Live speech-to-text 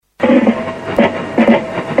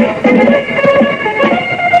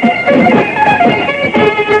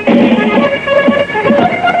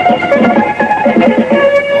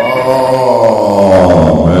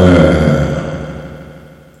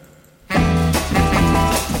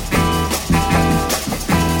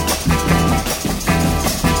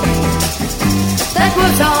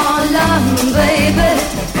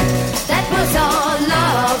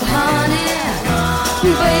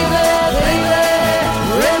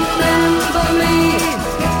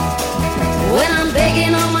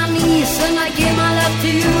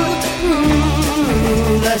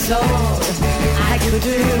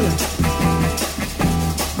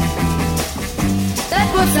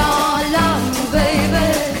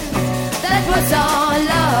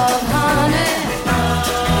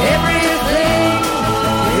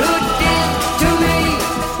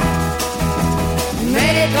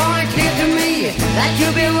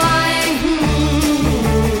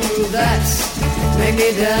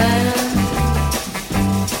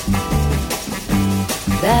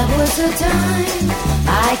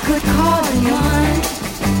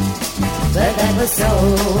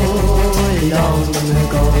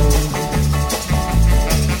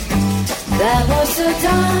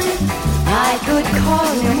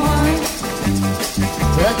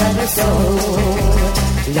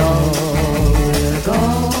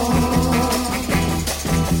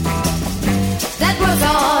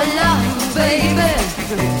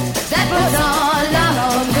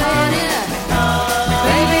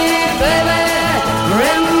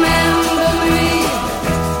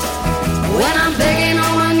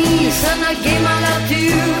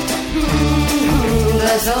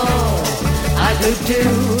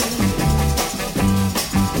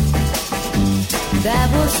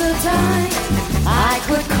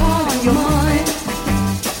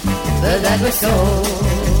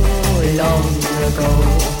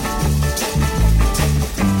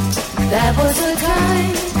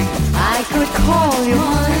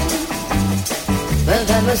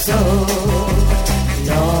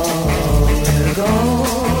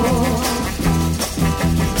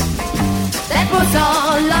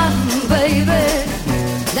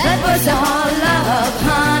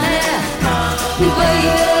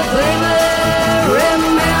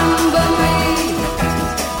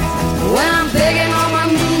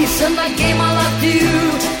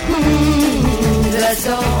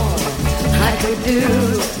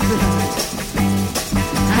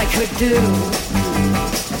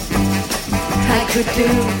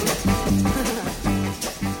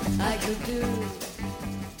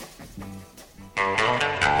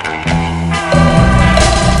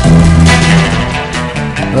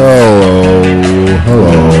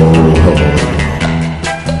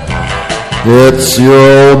It's your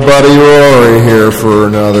old buddy Rory here for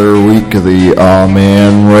another week of the Aw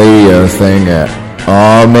Man radio thing at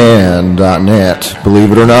awman.net.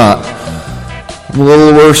 Believe it or not, I'm a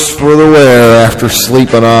little worse for the wear after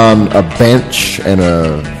sleeping on a bench in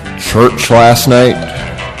a church last night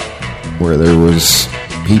where there was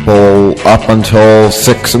people up until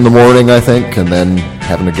 6 in the morning, I think, and then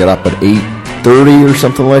having to get up at 8:30 or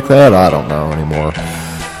something like that. I don't know anymore.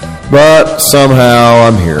 But somehow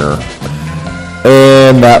I'm here.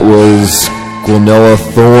 And that was Glenilla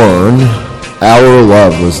Thorne. Our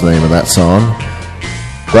Love was the name of that song.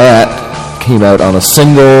 That came out on a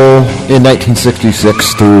single in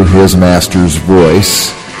 1966 through His Master's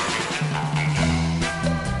Voice.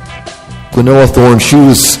 Glenilla Thorne, she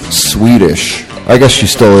was Swedish. I guess she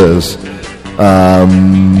still is.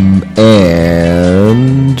 And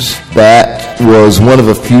that was one of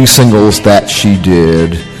the few singles that she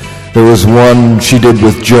did. There was one she did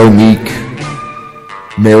with Joe Meek,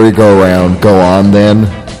 Merry-Go-Round, Go On Then.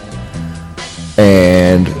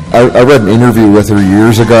 And I read an interview with her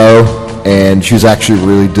years ago, and she was actually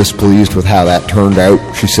really displeased with how that turned out.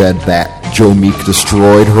 She said that Joe Meek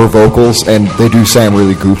destroyed her vocals, and they do sound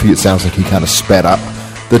really goofy. It sounds like he kind of sped up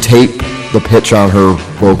the tape, the pitch on her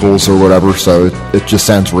vocals or whatever, so it just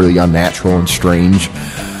sounds really unnatural and strange.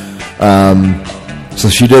 So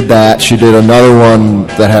she did that. She did another one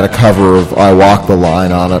that had a cover of I Walk the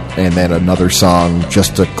Line on it, and then another song,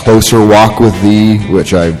 Just a Closer Walk with Thee,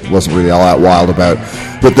 which I wasn't really all that wild about.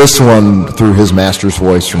 But this one, through His Master's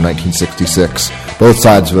Voice from 1966, both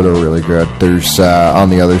sides of it are really good. There's, on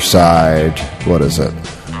the other side, what is it?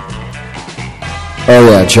 Oh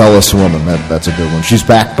yeah, Jealous Woman. That's a good one. She's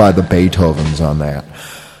backed by the Beethovens on that.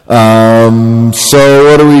 So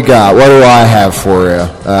what do we got? What do I have for you?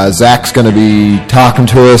 Zach's going to be talking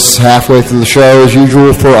to us halfway through the show as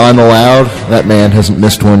usual for I'm Allowed. That man hasn't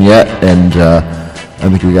missed one yet, and I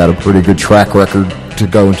think we got a pretty good track record to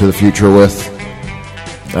go into the future with.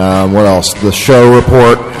 What else? The show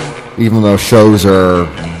report. even though shows are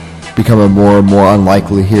becoming more and more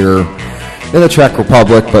unlikely here in the Czech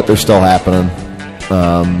Republic, but they're still happening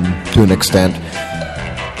to an extent.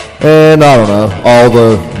 And I don't know, all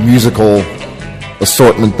the musical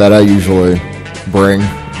assortment that I usually bring.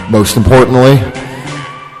 Most importantly,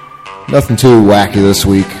 nothing too wacky this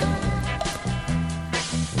week.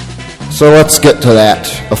 So let's get to that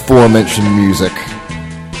aforementioned music.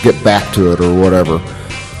 Get back to it or whatever.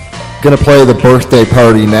 Gonna play The Birthday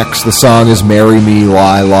Party next. The song is Marry Me,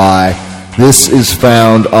 Lie Lie. This is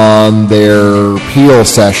found on their Peel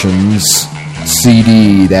Sessions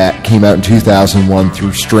CD that came out in 2001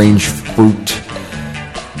 through Strange Fruit.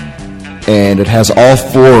 And it has all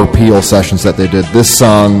 4 Peel sessions that they did. This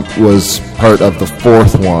song was part of the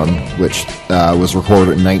 4th one, which was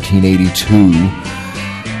recorded in 1982.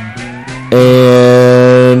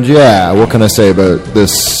 And yeah, what can I say about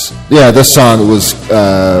this? Yeah, this song was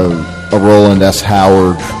a Roland S.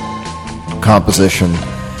 Howard composition.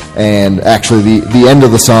 And actually, the end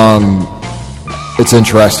of the song, it's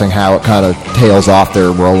interesting how it kind of tails off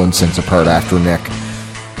there. Roland sings a part after Nick.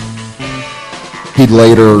 He'd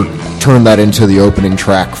later turn that into the opening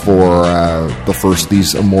track for the first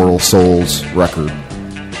These Immortal Souls record,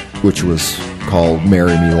 which was called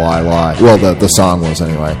Marry Me, Lie Lie. Well, the song was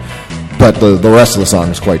anyway. But the rest of the song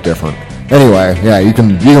is quite different. Anyway, yeah, you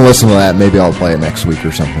can listen to that. Maybe I'll play it next week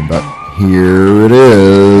or something. But here it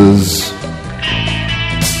is.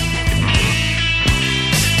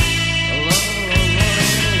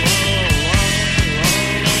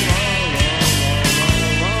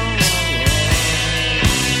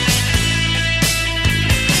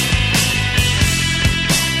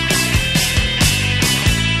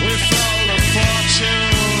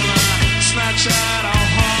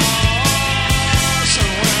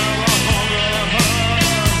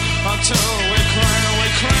 Until we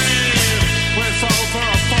claim, we fall for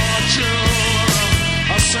a fortune.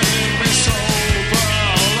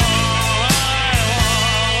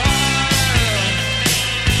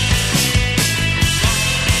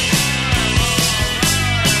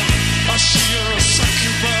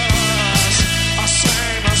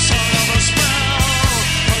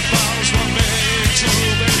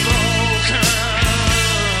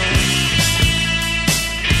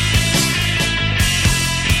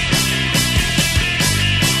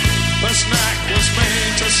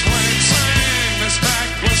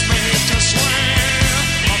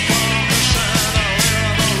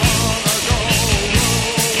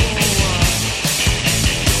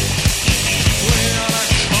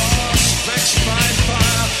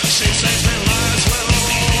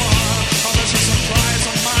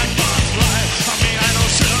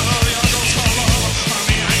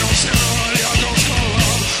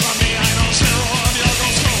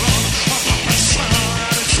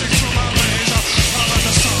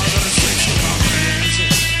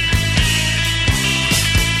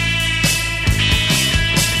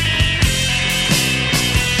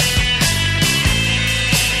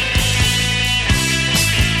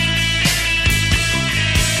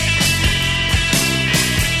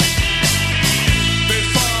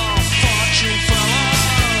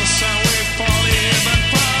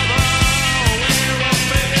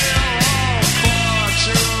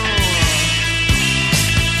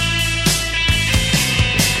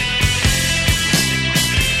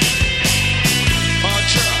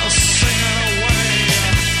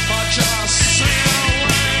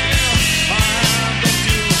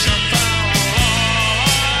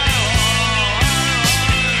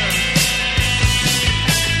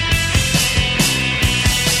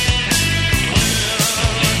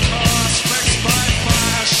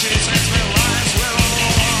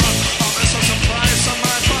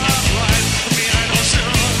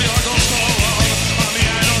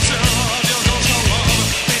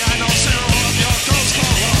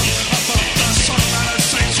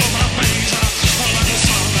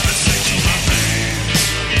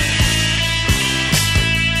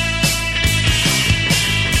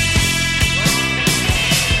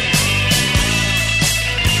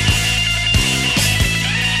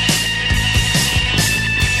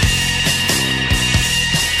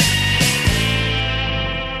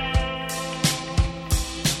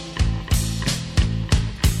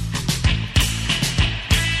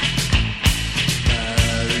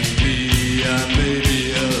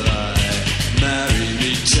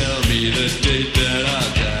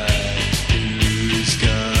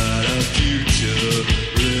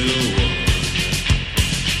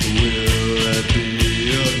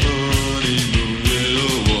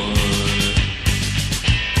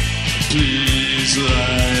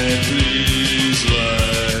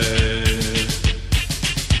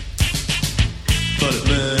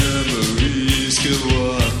 could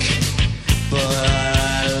walk, but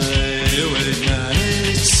I lay awake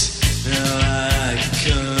nights. Now I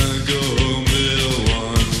can't go home, little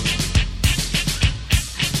one.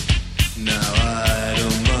 Now I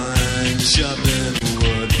don't mind chopping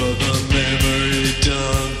wood, but the memory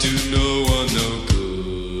don't do no one no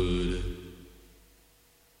good.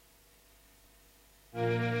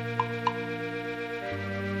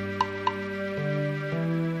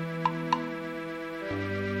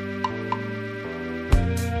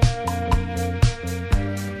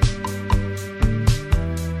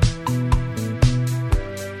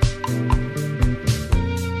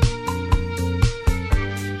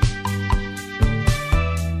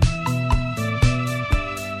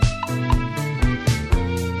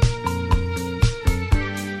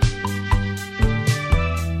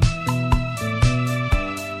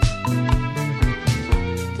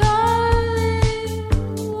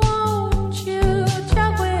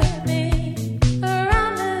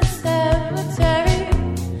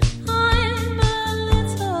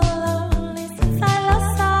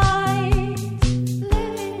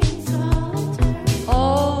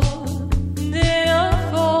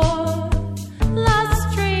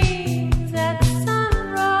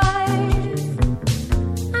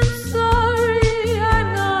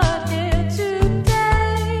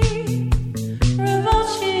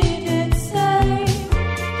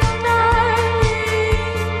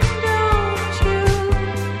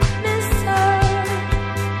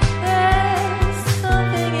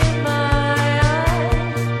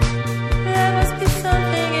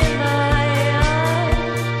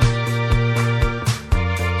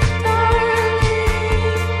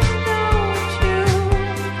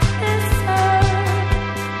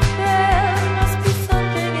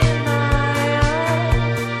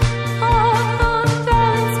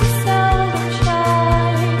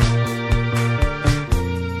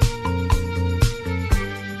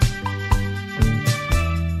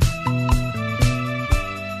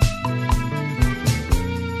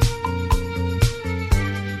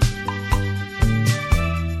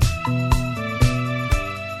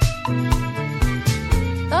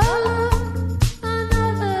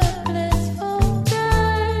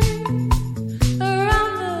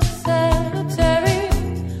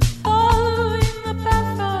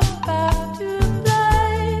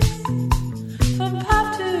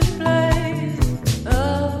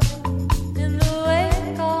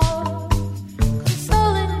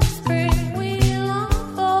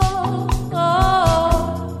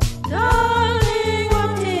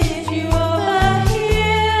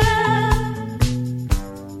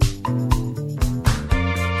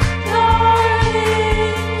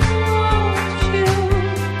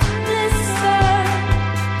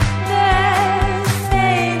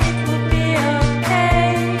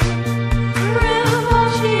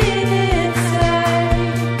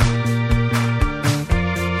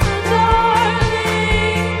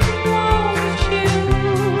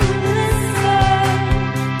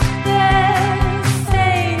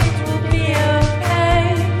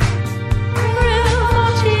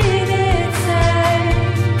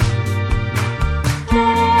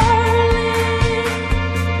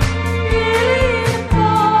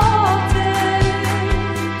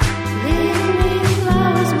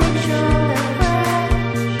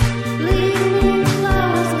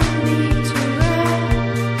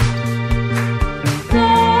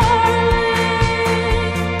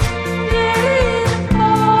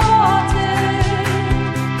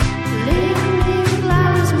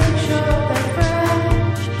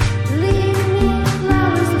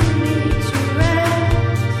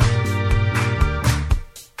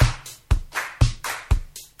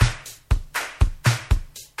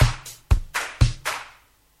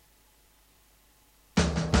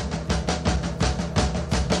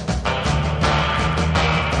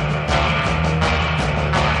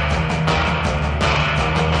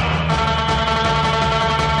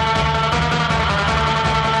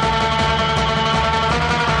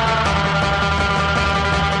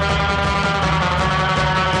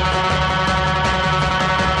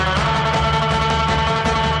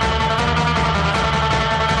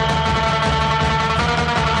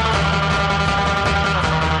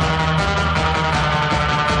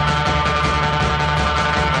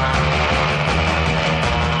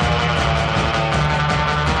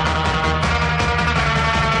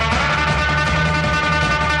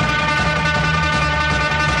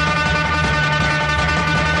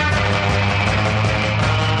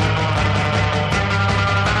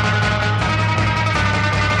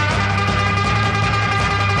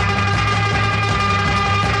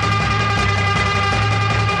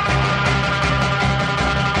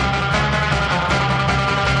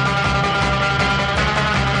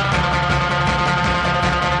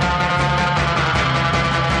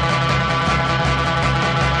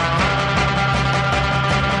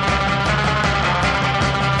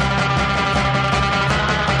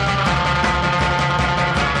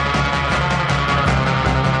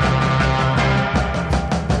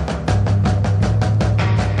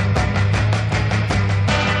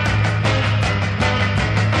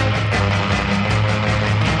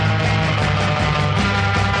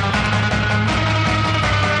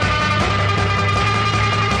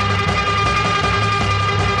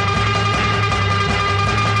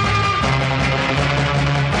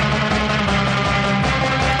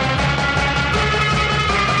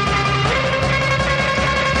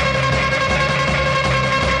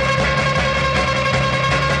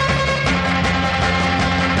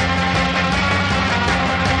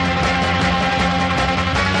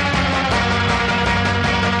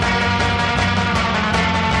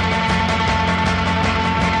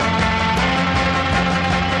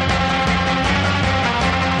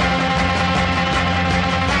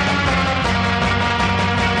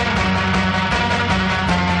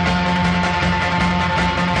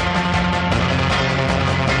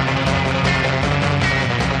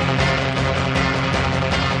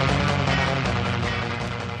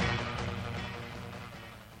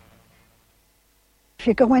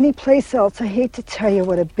 you go anyplace else, I hate to tell you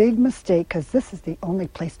what a big mistake, because this is the only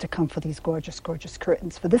place to come for these gorgeous, gorgeous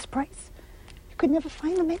curtains. For this price, you could never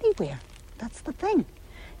find them anywhere. That's the thing.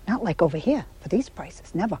 Not like over here, for these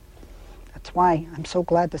prices, never. That's why I'm so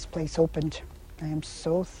glad this place opened. I am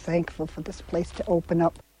so thankful for this place to open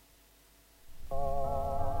up.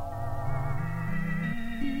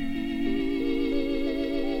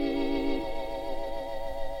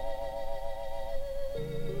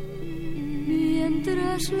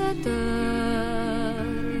 Mientras la tarde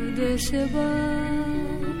se va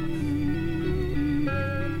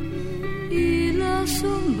y la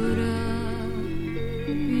sombra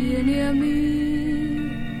viene a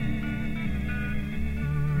mí,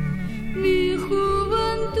 mi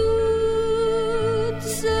juventud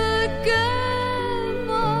se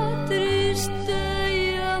quema triste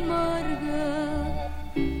y amarga.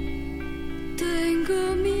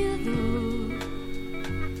 Tengo miedo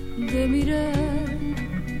de mirar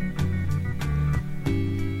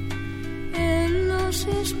en los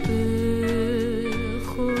espejos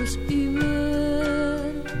y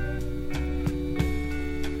ver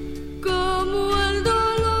cómo el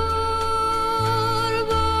dolor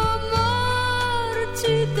va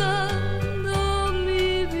marchitando mi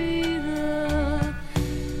vida,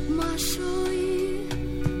 mas hoy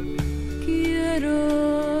quiero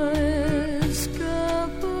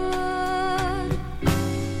escapar,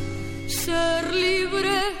 ser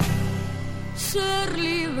libre,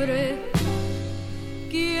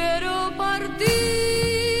 quiero partir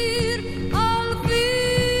al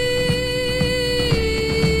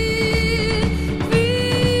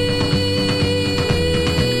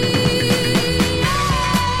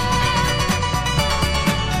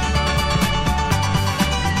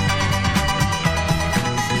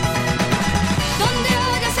donde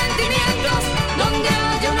haya sentimientos, donde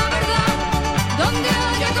haya una verdad, donde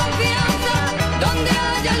haya confianza, donde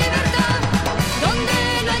haya libertad, donde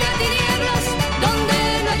no haya tinieblas, donde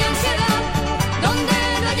no haya ansiedad, donde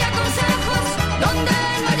no haya consejos, donde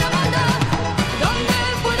no haya maldad, donde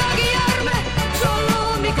pueda guiarme solo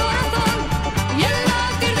mi corazón y el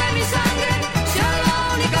latir de mi sangre sea la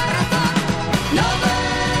única razón. No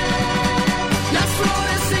ver las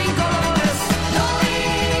flores sin colores, no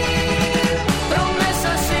oír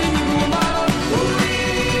promesas sin ningún valor,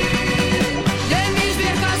 huir de mis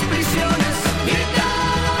viejas prisiones,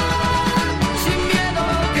 gritar sin miedo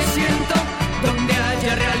lo que siento, donde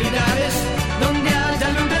haya realidades, donde haya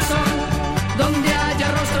luz de sol, donde haya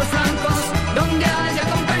rostros francos, donde haya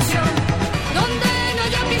comprensión, donde no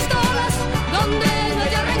haya pistolas, donde no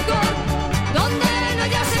haya rencor, donde no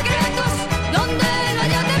haya secretos, donde no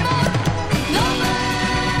haya temor. No ver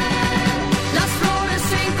las flores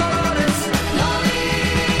sin colores, no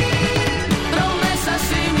oír promesas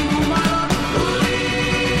sin ningún valor,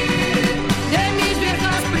 huir de mis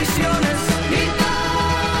viejas prisiones,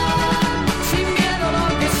 gritar sin miedo lo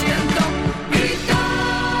que siento,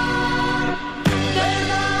 gritar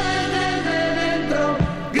verdades desde dentro,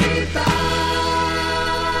 gritar.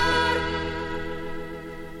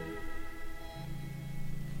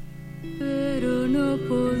 Pero no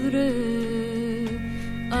podré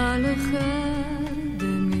alejar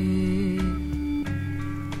de mí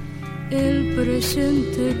el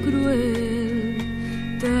presente cruel,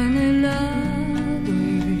 tan helado y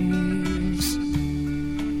gris.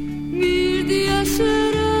 Mis días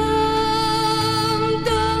serán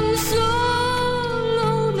tan solo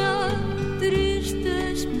una triste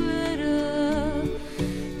espera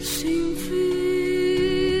sin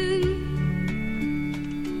fin,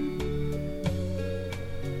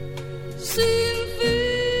 sin fin.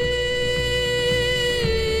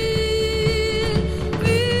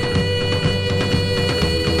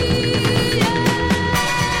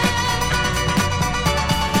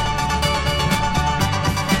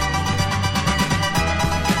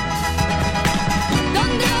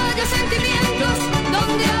 Donde haya sentimientos,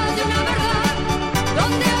 donde haya una verdad,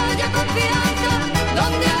 donde haya confianza,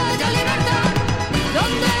 donde haya libertad,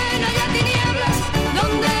 donde no haya tinieblas,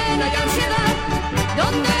 donde no haya ansiedad,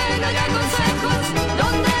 donde no haya consejo,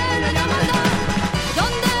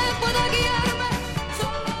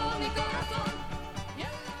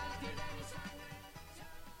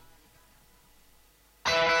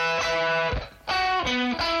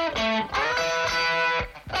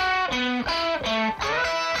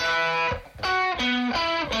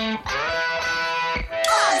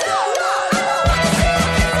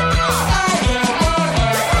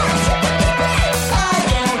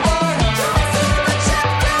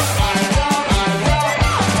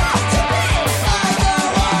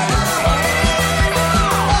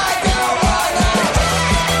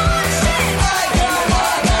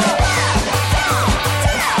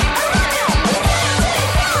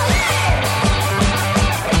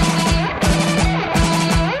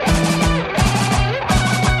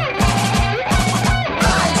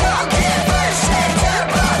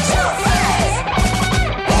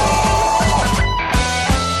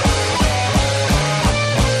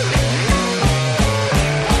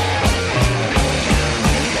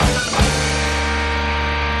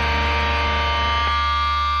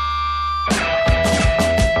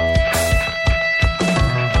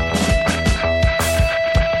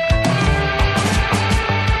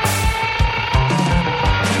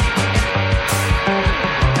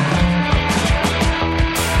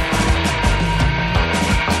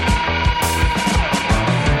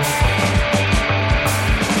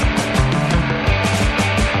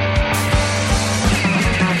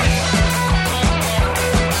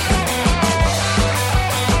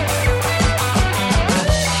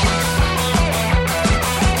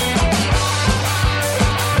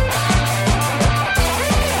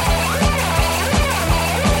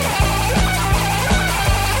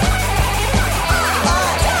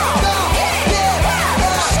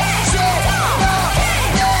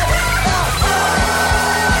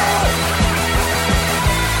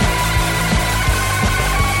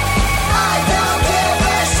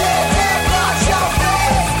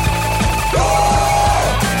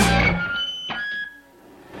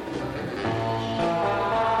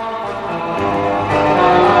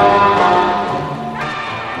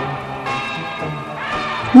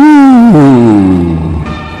 Ooh.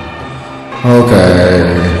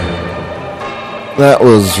 Okay. That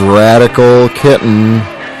was Radical Kitten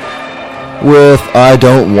with I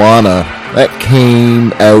Don't Wanna. That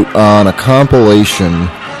came out on a compilation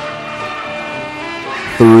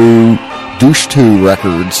through Douche 2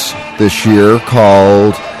 Records this year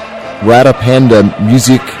called Ratapanda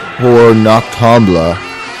Musique pour Noctamble.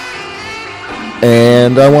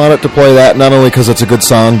 And I wanted to play that not only because it's a good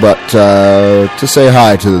song, but to say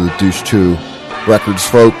hi to the Douche 2 Records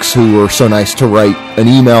folks who were so nice to write an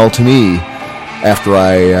email to me after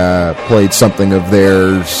I played something of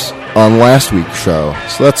theirs on last week's show.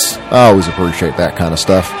 So I always appreciate that kind of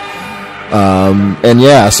stuff. And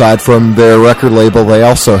yeah, aside from their record label, they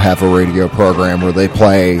also have a radio program where they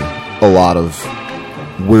play a lot of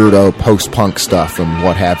weirdo post-punk stuff and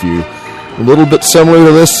what have you. A little bit similar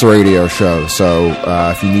to this radio show. So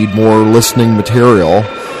if you need more listening material,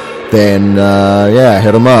 then yeah,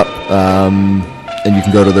 hit them up. And you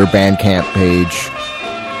can go to their Bandcamp page,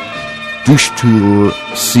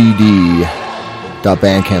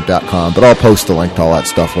 douchetourcd.bandcamp.com, but I'll post a link to all that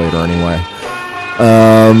stuff later anyway.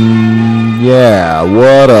 Yeah,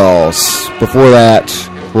 what else? Before that,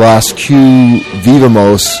 Las Q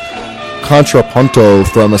Vivamos Contrapunto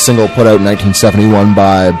from a single put out in 1971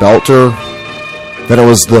 by Belter. Then it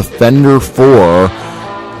was the Fender 4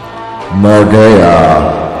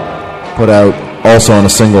 Margea, put out also on a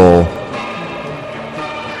single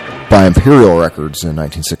by Imperial Records in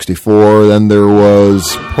 1964. Then there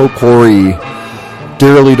was Pokori,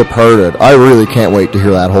 Dearly Departed. I really can't wait to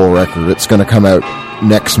hear that whole record. It's going to come out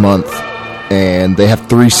next month, and they have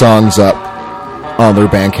 3 songs up on their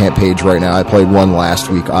Bandcamp page right now. I played one last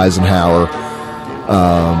week, Eisenhower,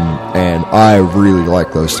 and I really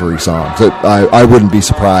like those 3 songs. I wouldn't be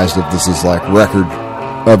surprised if this is like record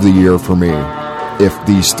of the year for me, if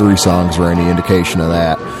these 3 songs are any indication of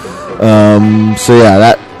that. So yeah,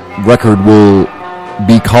 that record will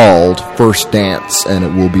be called First Dance, and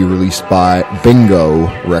it will be released by Bingo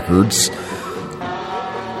Records.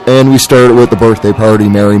 And we started with the birthday party,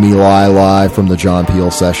 Marry Me Lie Lie, from the John Peel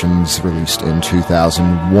Sessions, released in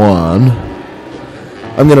 2001.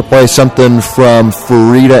 I'm going to play something from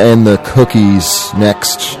Farida and the Cookies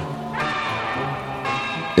next.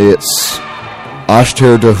 It's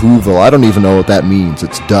Ashter de Heuvel. I don't even know what that means.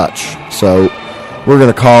 It's Dutch. So we're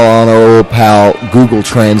going to call on our old pal Google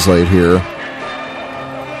Translate here.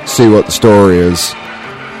 See what the story is.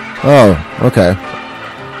 Oh, okay.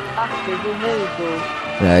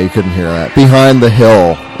 Yeah, you couldn't hear that. Behind the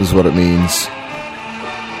Hill is what it means.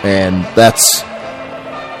 And that's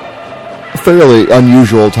a fairly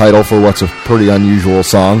unusual title for what's a pretty unusual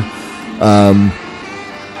song.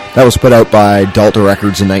 That was put out by Delta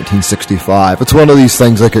Records in 1965. It's one of these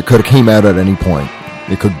things like it could have came out at any point.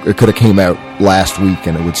 It could have came out last week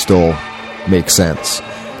and it would still make sense.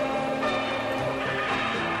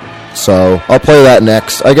 So I'll play that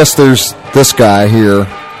next. I guess there's this guy here.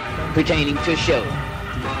 Pertaining to show.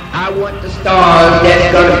 I want the stars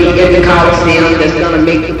that's going to be in the Coliseum, that's going to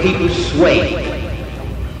make the people sway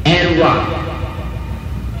and rock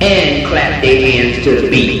and clap their hands to the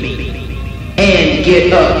beat and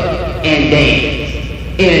get up and dance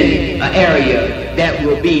in an area that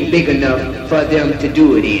will be big enough for them to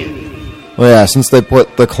do it in. Well, yeah, since they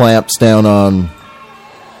put the clamps down on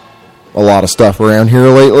a lot of stuff around here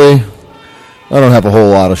lately, I don't have a whole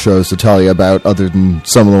lot of shows to tell you about other than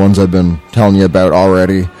some of the ones I've been telling you about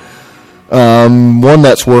already. One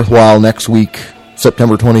that's worthwhile next week,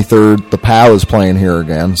 September 23rd, the POW is playing here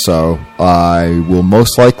again, so I will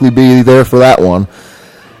most likely be there for that one.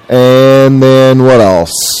 And then what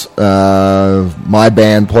else? My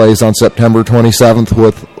band plays on September 27th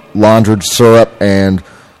with Laundry Syrup and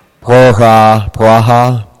Praha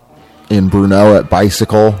in Brno at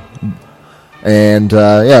Bicycle. And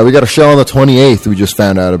yeah, we got a show on the 28th we just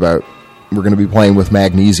found out about. We're going to be playing with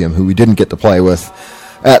Magnesium, who we didn't get to play with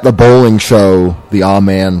at the bowling show, the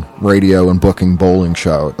Aman Radio and Booking Bowling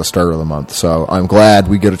Show at the start of the month. So I'm glad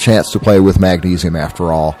we get a chance to play with Magnesium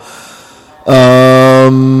after all.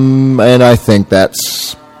 And I think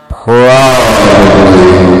that's probably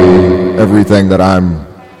everything that I'm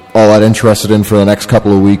all that interested in for the next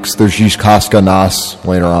couple of weeks. There's Jiskaska Nas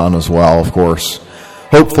later on as well, of course.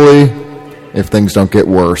 Hopefully, if things don't get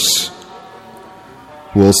worse,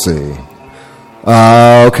 we'll see.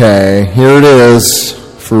 Okay, here it is.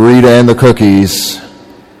 Farida and the Cookies.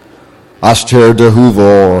 Ashter de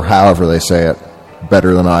Heuvel, or however they say it,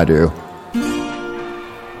 better than I do.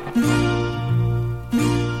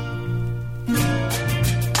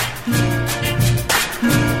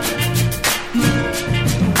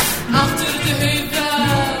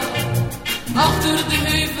 Achter de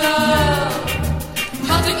heuvel,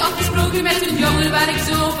 waar ik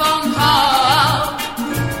zo van hou.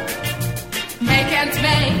 Hij kent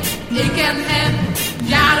mij, ik ken hem.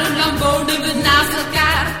 Jarenlang woonden we naast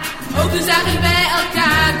elkaar. Ook toen zagen wij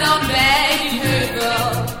elkaar dan bij die heuvel.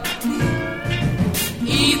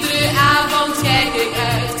 Iedere avond kijk ik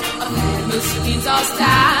uit of hij misschien zal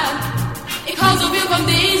staan. Ik hou zoveel van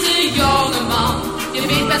deze jonge man. Je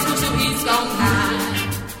weet best hoe zoiets kan gaan.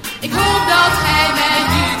 Ik hoop dat hij mij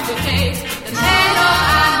niet vergeet, dat hij nog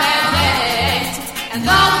aan mij denkt. En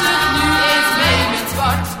dat het nu eens levend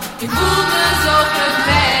wordt. Ik voel me zo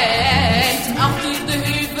bevrijd. Achter de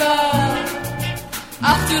heuvel,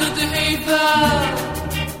 achter de heuvel.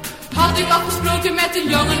 Had ik afgesproken met de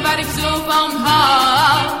jongen waar ik zo van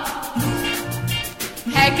hou.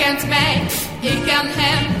 Hij kent mij, ik ken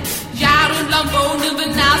hem. Jarenlang woonden we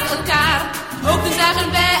naast elkaar. Ook toen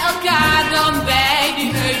zagen wij elkaar dan bij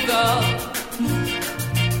die heuvel.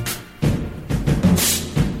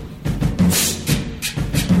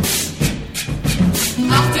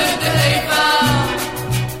 Achter de heuvel,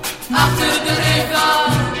 achter de heuvel.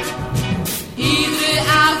 Iedere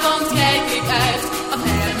avond kijk ik uit of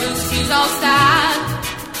hij misschien zal staan.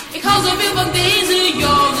 Ik hou zoveel van deze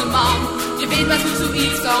jonge man. Je weet wat hoe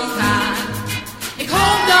zoiets kan gaan. Ik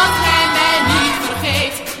hoop dat hij mij niet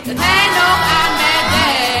vergeet, dat hij nog aan mij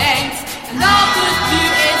denkt. En dat het nu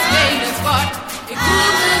eens levens wordt. Ik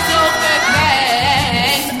voel me zo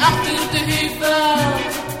bevrijd. Achter de heuvel,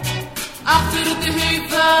 achter de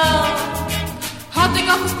heuvel. Had ik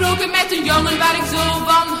afgesproken met een jongen waar ik zo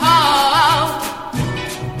van hou.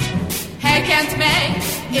 Hij kent mij,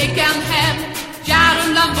 ik ken hem.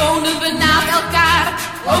 Jarenlang woonden we naast elkaar.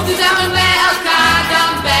 Ook toen zagen wij elkaar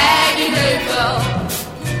dan bij die heuvel.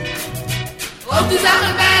 Ook toen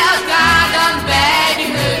zagen wij elkaar dan bij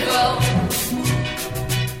die heuvel.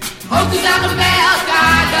 Ook toen zagen wij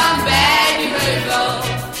elkaar dan bij die heuvel.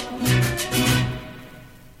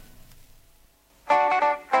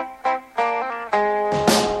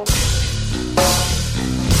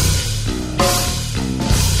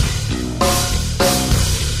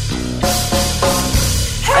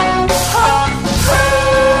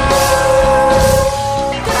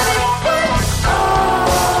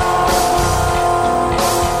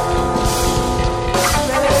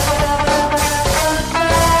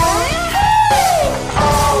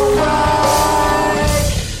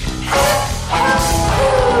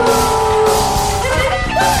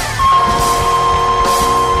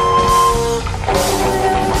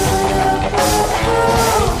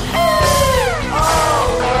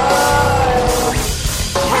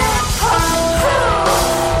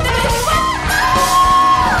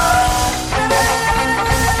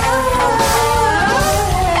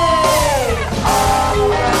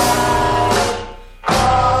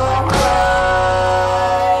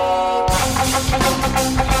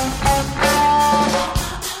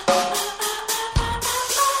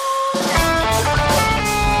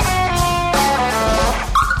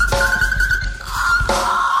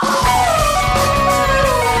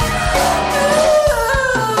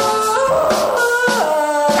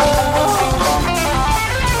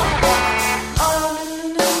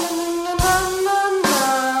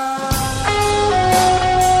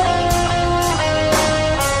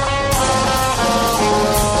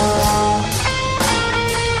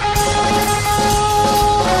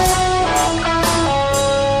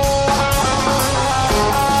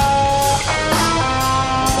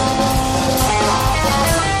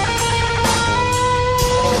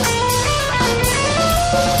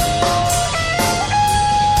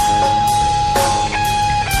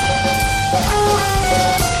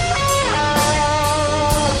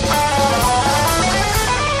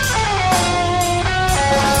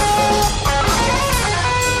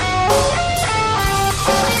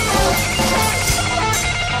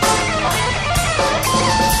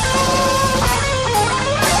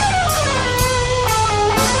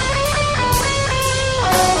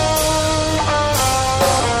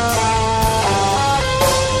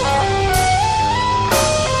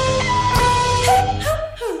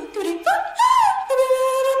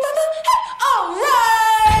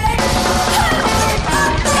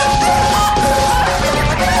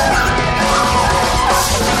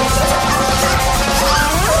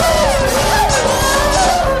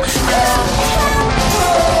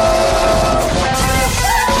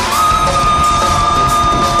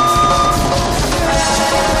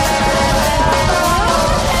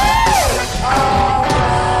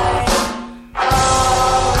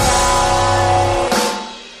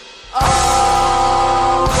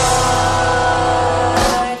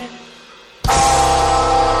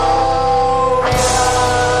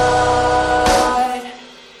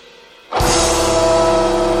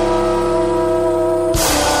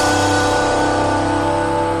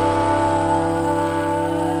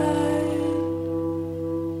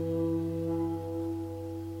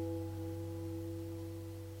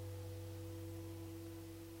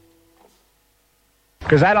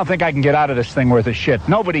 Because I don't think I can get out of this thing worth a shit.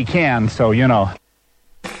 Nobody can, so, you know.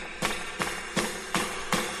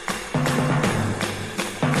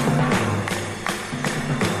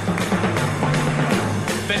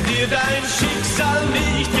 Wenn dir dein Schicksal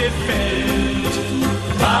nicht gefällt,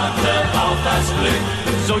 warte auf das Glück,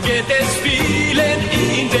 so geht es vielen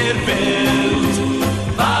in der Welt.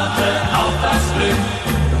 Warte auf das Glück,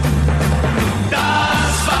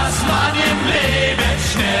 das, was man im Leben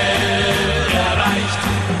schnell erreicht,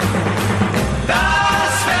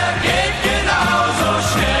 das vergeht genauso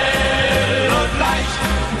schnell und leicht.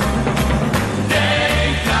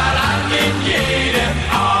 Denk daran in jedem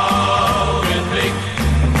Augenblick.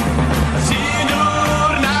 Sieh nur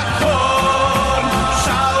nach vorn,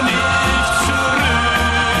 schau nicht zurück,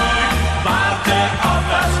 warte auf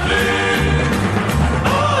das Glück.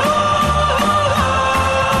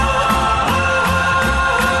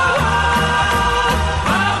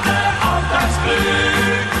 Warte auf das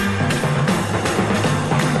Glück.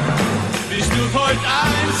 Bist du heute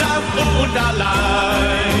einsam und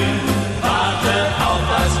allein? Warte auf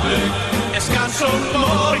das Glück. Es kann schon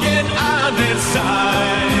morgen anders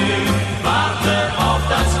sein. Warte auf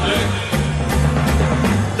das Glück.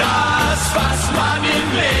 Das, was man im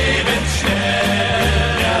Leben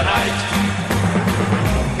schnell erreicht,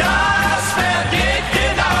 das vergeht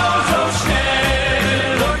genauso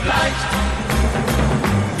schnell und leicht.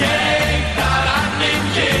 Denk daran in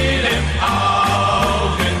jedem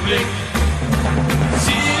Augenblick.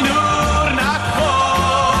 Sieh nur nach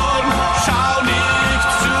vorn, schau nicht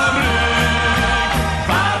zurück,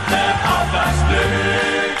 warte auf das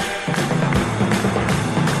Glück.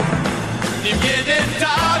 Nimm jeden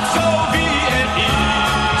Tag so wie er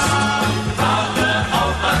ist, warte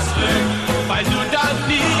auf das Glück, weil du dann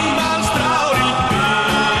niemals traurig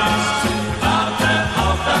bist. Warte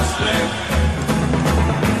auf das Glück,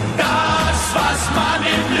 das, was man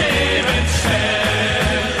im Leben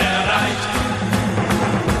schnell erreicht,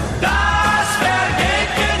 das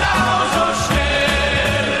vergeht genauso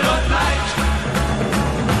schnell und leicht.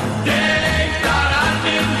 Denk daran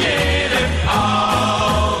in jedem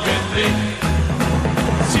Augenblick.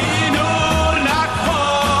 Sieh nur nach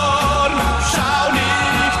vorn, schau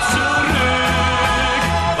nicht zurück,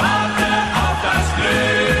 warte auf das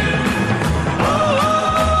Glück.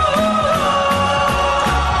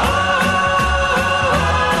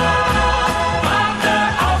 Warte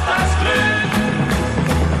auf das Glück.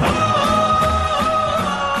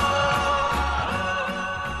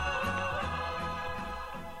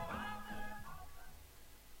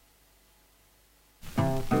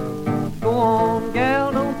 Go on,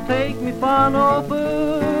 gal, don't take me for no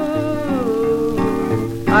fool.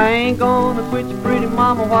 I ain't gonna quit your pretty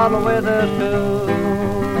mama while the weather's cool.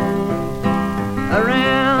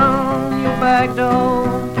 Around your back door,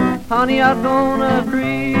 honey, I'm gonna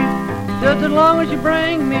creep, just as long as you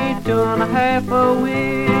bring me 2.5 a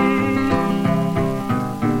week.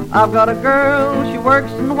 I've got a girl, she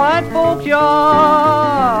works in the white folks'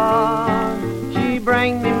 yard. She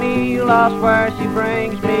brings me meal, I swear she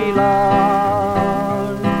brings me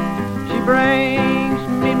love. She brings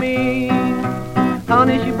me meal,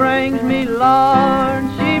 honey, she brings me lard.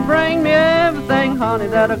 She brings me everything, honey,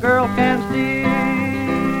 that a girl can steal.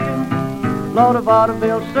 Lord of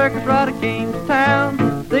vaudeville circus right at Kingstown.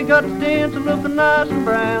 They got the stance of looking nice and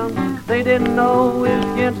brown. They didn't know it was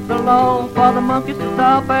against the law for the monkeys to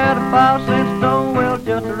stop at a 5-cent store. Well,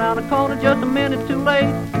 just around the corner, just a minute too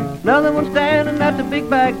late. Another one standing at the big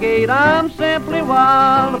back gate. I'm simply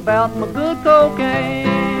wild about my good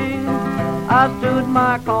cocaine. I stood in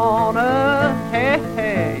my corner, hey,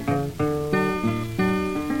 hey.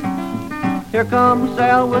 Here comes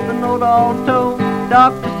Sal with a note all told.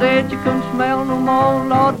 Doctor said you couldn't smell no more.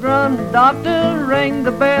 Lord, run, doctor, ring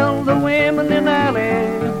the bell. The women in the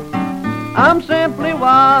alley. I'm simply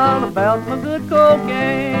wild about my good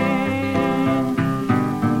cocaine.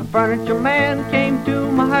 Furniture man came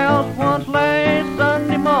to my house once last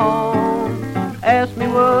Sunday morn. Asked me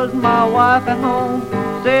was my wife at home.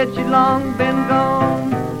 Said she'd long been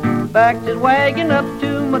gone. Backed his wagon up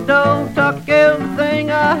to my door. Took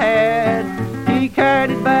everything I had. He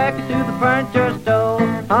carried it back to the furniture store.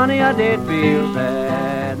 Honey, I did feel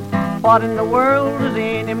sad. What in the world has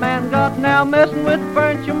any man got now messing with the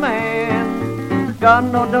furniture man? Got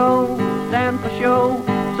no dough, stand for show.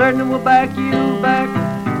 Certainly will back you back.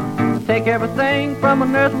 Take everything from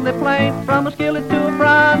an earthly plate, from a skillet to a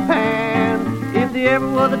frying pan. If there ever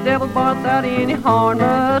was a devil born without any horn,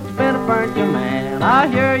 must have been a furniture man. I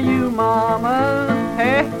hear you, mama,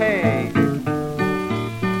 hey, hey.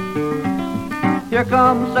 Here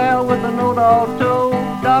comes Sal with a note all told.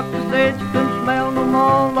 Doctor said you couldn't smell no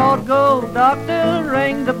more, Lord, go, doctor,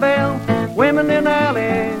 ring the bell. Women in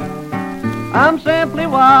alley, I'm simply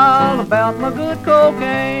wild about my good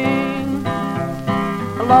cocaine.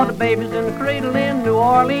 A lot of babies in the cradle in New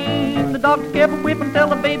Orleans. The doctor kept whipping till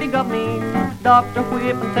the baby got mean. Doctor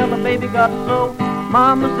whipped until the baby got so.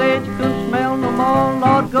 Mama said you couldn't smell no more.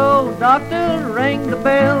 Lord, go, doctor, ring the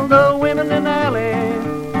bell. The women in the alley,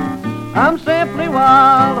 I'm simply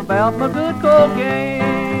wild about my good cocaine.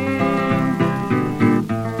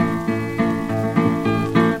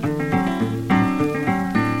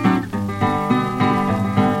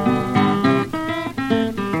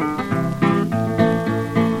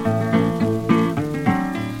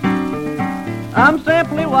 I'm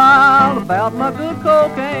simply wild about my good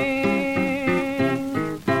cocaine.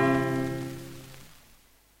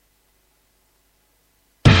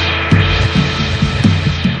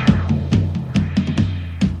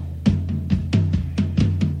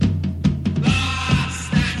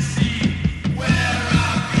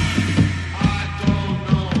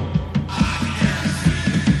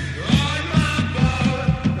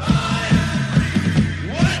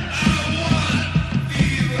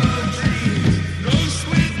 No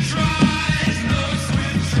sweet tries, no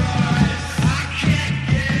sweet tries.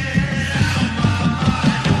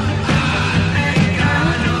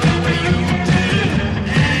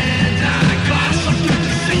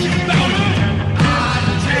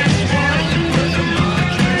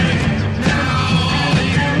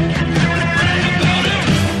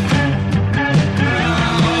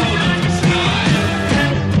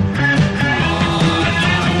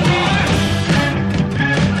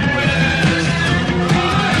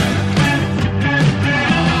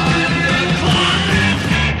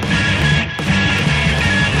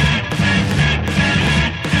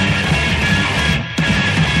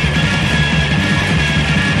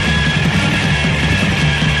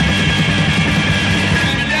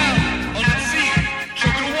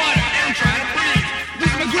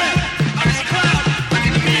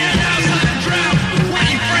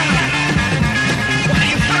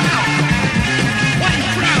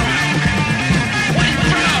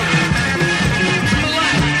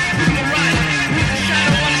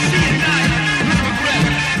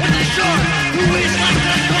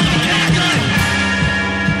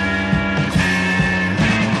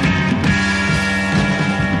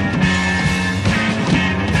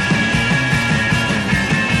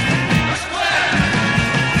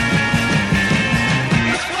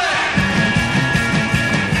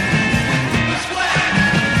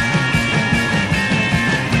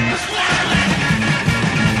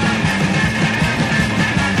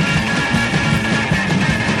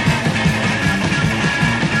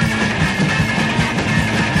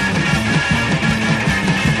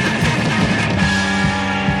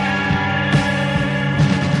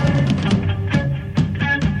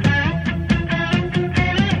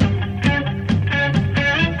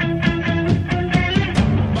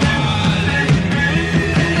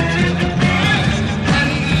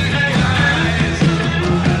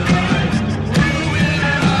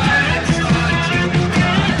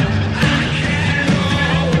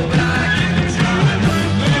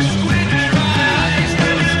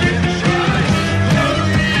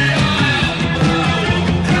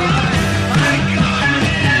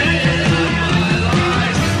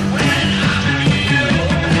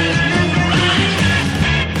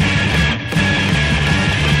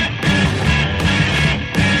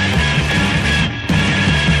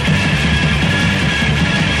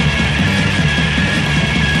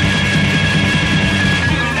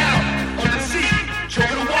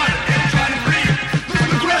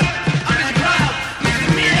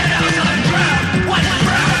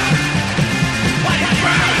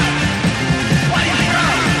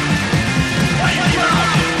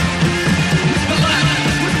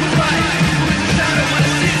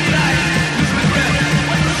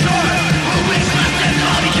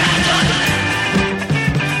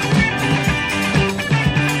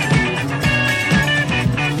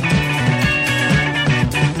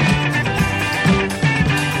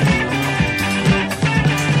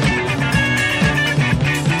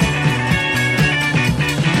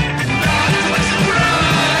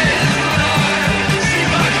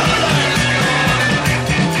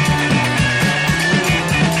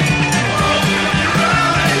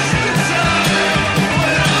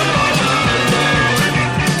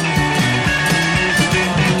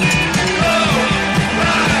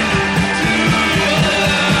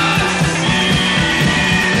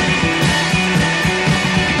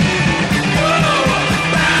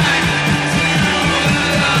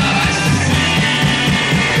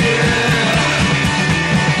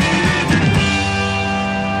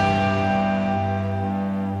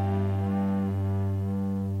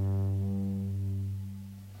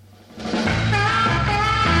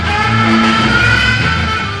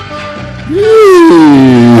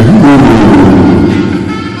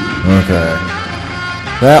 Okay.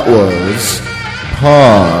 That was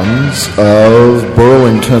Ponds of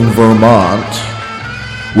Burlington, Vermont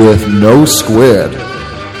with No Squid.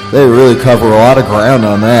 They really cover a lot of ground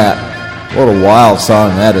on that. What a wild song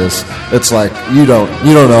that is. It's like you don't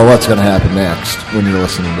know what's going to happen next when you're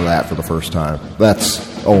listening to that for the first time.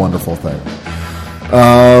 That's a wonderful thing.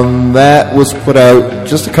 That was put out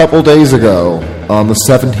just a couple days ago on the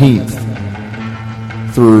 17th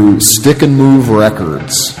through Stick and Move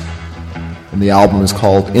Records. And the album is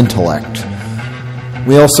called Intellect.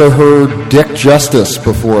 We also heard Dick Justice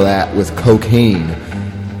before that with Cocaine.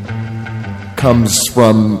 Comes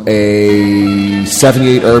from a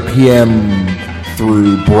 78 RPM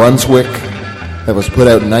through Brunswick that was put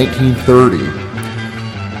out in 1930.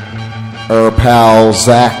 Our pal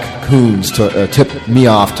Zach Coons tipped me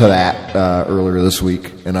off to that earlier this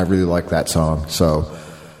week, and I really like that song. So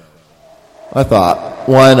I thought,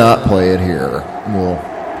 why not play it here? We'll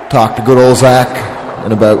talk to good old Zach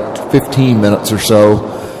in about 15 minutes or so.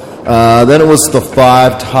 Then it was the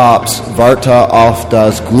Five Tops, Warta auf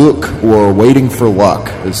das Glück, or Waiting for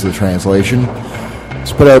Luck is the translation.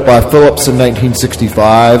 It's put out by Philips in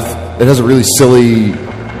 1965. It has a really silly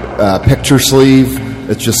picture sleeve.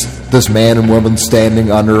 It's just this man and woman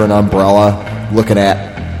standing under an umbrella looking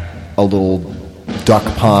at a little duck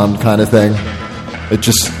pond kind of thing. It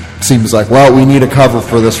just seems like, well, we need a cover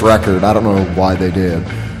for this record. I don't know why they did.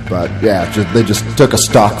 But yeah, they just took a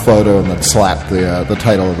stock photo and then slapped the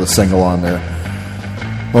title of the single on there.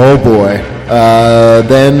 Oh boy.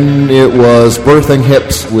 Then it was Birthing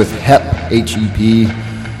Hips with HEP, H-E-P,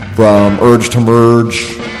 from Urge to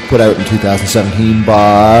Merge, put out in 2017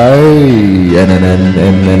 by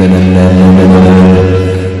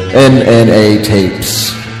NNA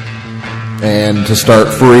Tapes. And to start,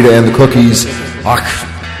 Farida and the Cookies, Ach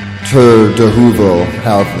to de Heuvel,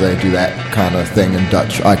 however they do that kind of thing in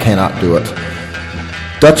Dutch. I cannot do it.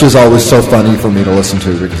 Dutch is always so funny for me to listen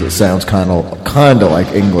to because it sounds kind of like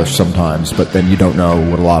English sometimes, but then you don't know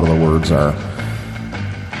what a lot of the words are.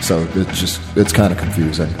 So it's kind of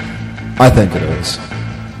confusing. I think it is.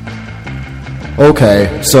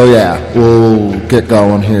 Okay, so yeah, we'll get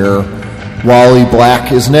going here. Wally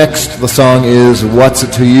Black is next. The song is What's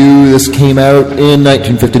It To You? This came out in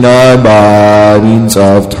 1959 by means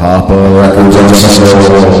of Tapa Records.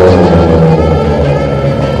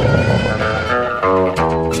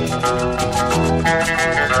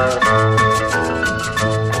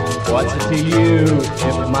 What's it to you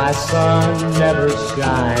if my sun never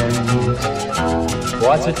shines?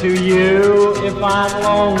 What's it to you if I'm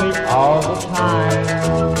lonely all the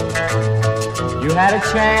time? You had a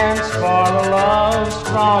chance for a love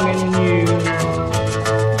strong in you.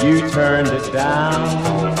 You turned it down.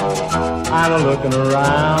 I'm looking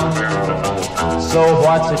around. So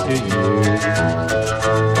what's it to you?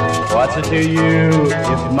 What's it to you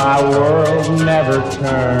if my world never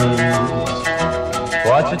turns?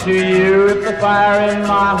 What's it to you if the fire in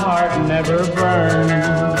my heart never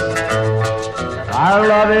burns? Our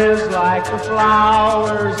love is like the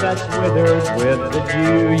flowers that's withered with the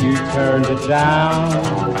dew. You turned it down.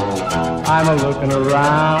 I'm a-looking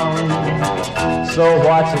around. So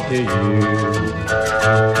what's it to you?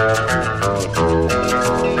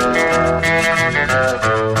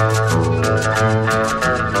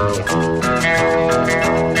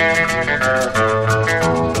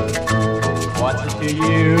 What's it to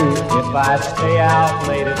you if I stay out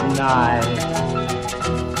late at night?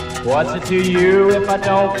 What's it to you if I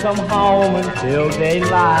don't come home until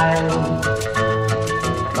daylight?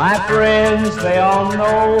 My friends, they all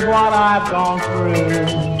know what I've gone through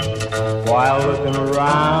while looking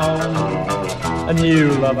around. A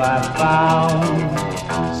new love I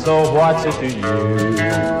found. So what's it to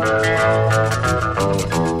you?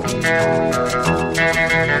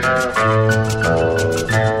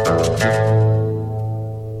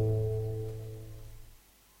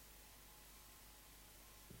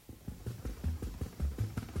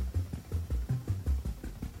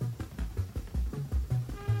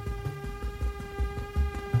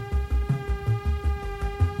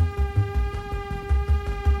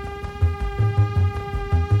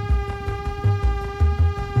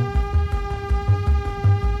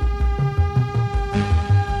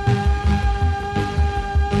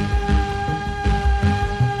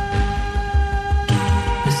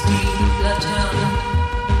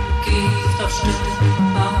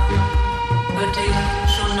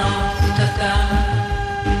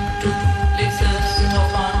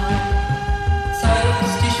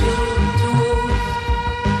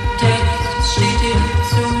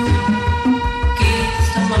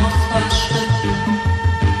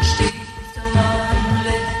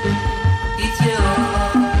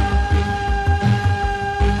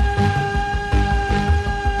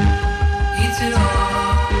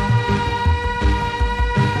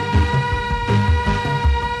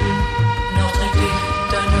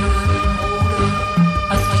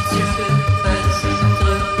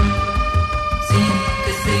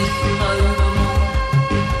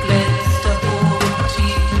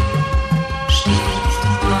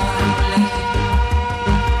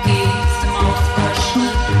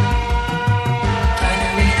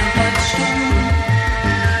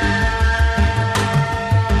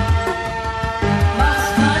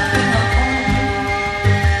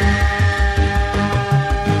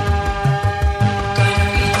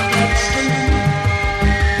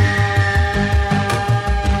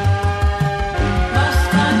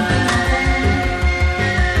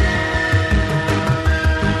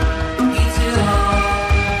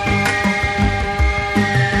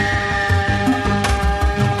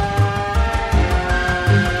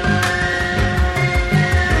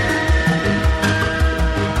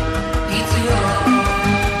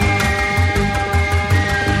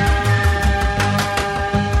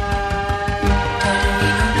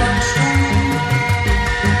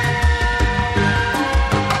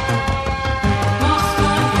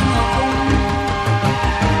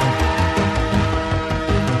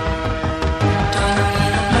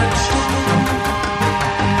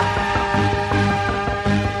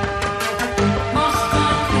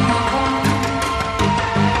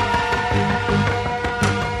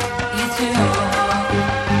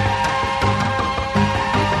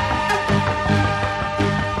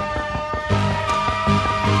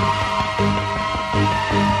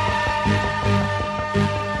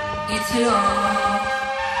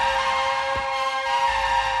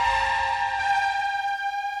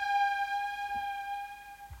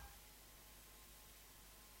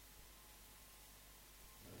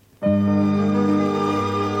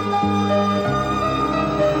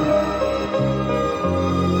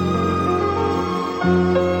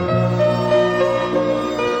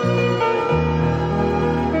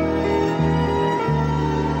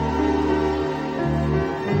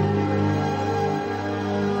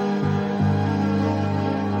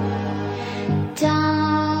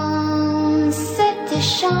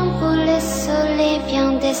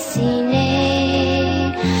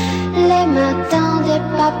 dessiner les matins des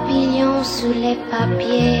papillons sous les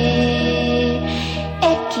papiers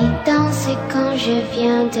et qui dansent quand je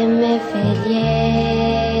viens de m'éveiller.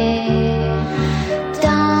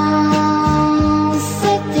 Dans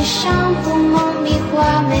cette chambre où mon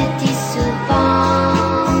miroir me dit souvent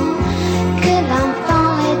que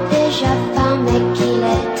l'enfant est déjà femme et qu'il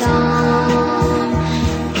est temps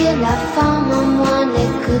que la femme en moi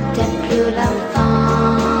n'écoute plus l'enfant.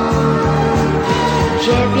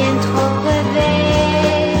 J'ai bien trop rêvé,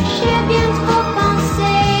 j'ai bien trop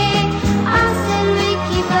pensé à celui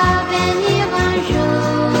qui va venir un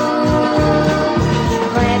jour.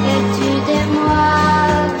 Rêves-tu de moi?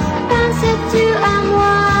 Penses-tu à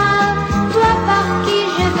moi? Toi par qui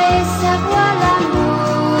je vais savoir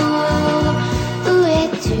l'amour? Où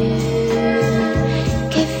es-tu?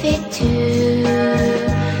 Que fais-tu?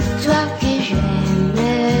 Toi que j'aime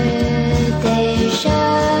déjà.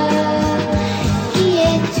 Qui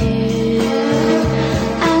es-tu?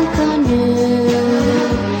 Inconnu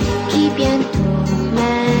qui bientôt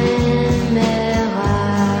m'aimera.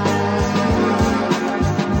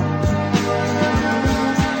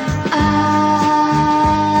 À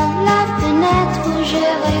la fenêtre où je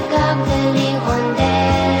regarde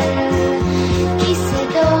l'hirondelle qui se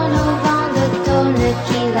donne au vent d'automne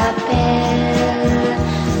qui l'appelle.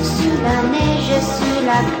 Sous la neige, sous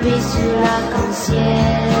la pluie, sous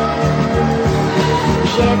l'arc-en-ciel.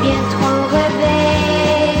 J'ai bien trop rêvé,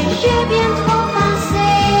 j'ai bien trop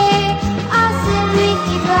pensé à celui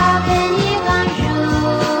qui va venir un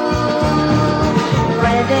jour.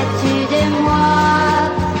 Rêves-tu de moi?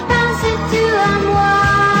 Penses-tu à moi?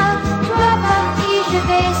 Toi par qui je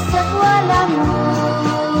vais savoir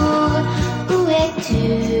l'amour? Où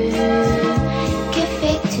es-tu? Que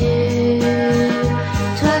fais-tu?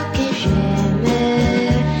 Toi que j'aime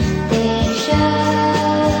déjà.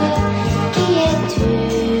 Qui es-tu?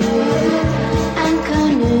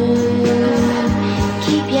 Inconnu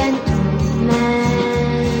qui bientôt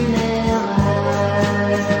m'aimera.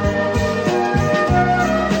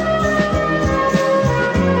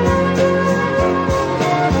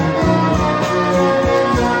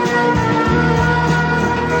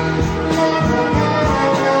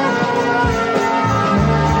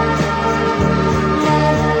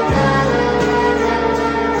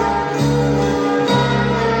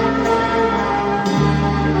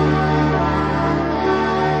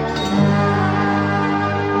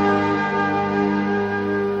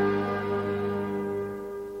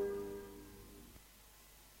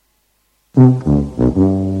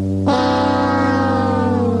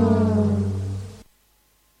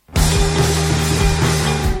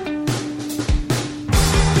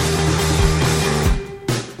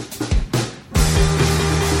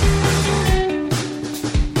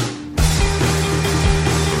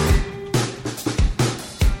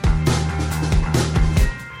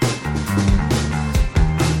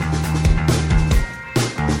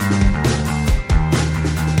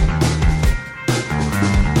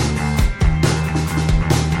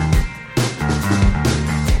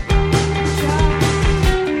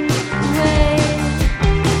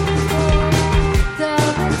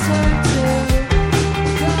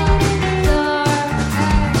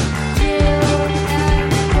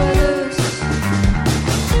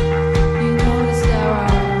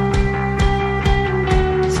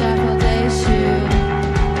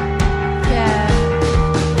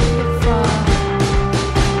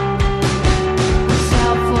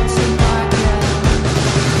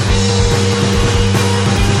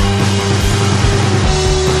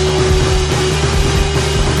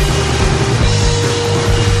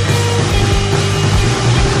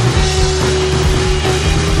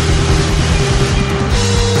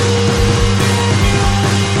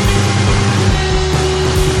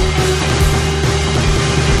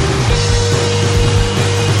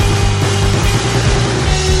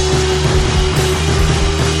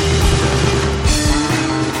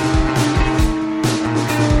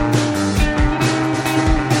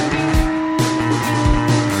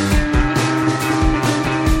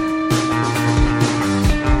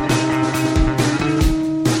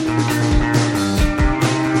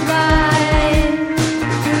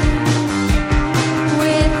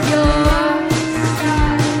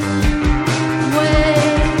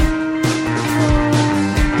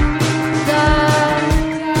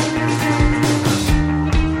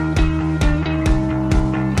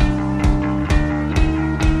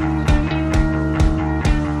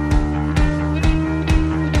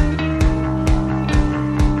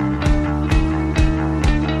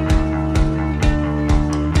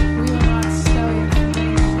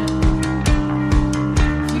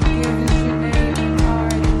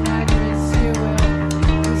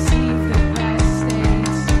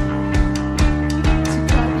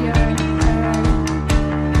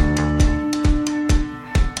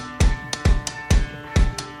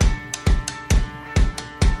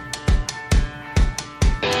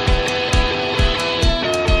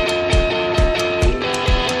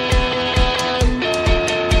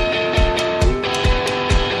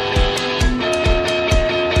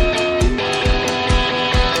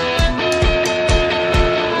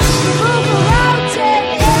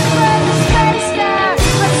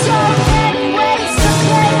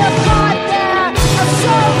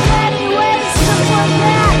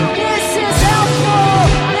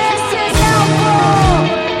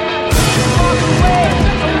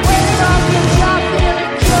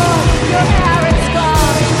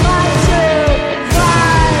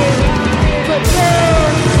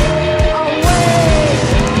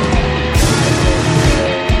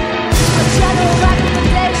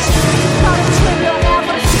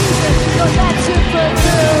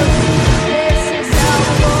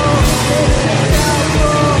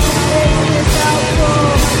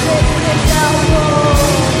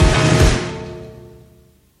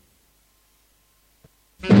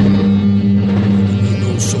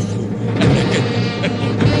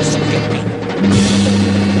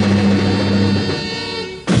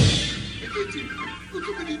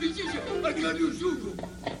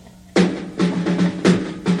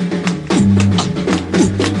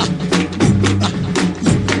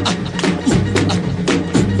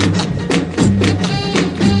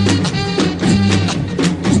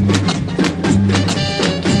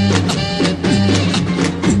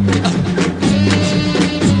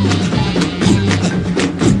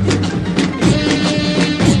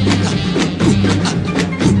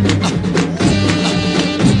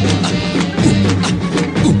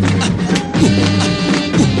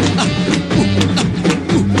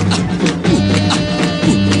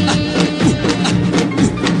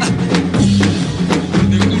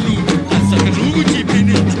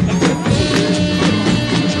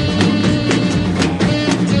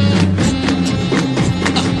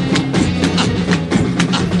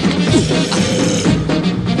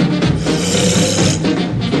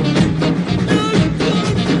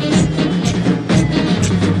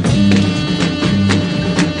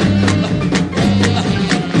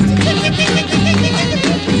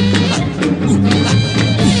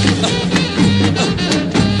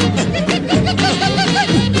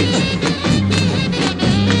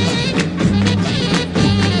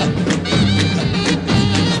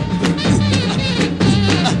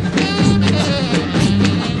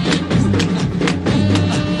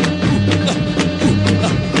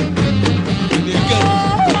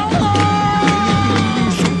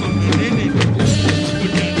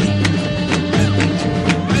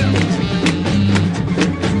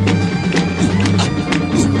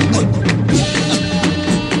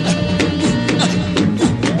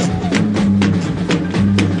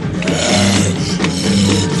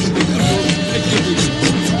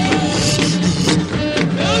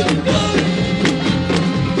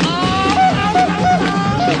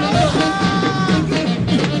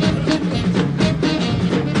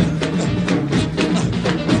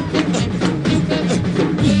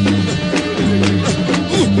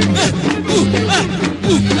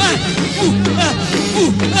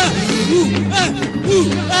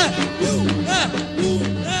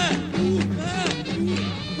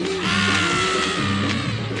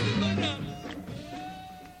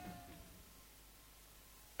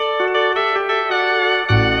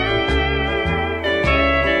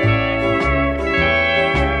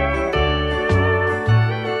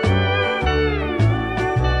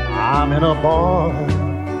 in a bar,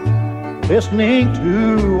 listening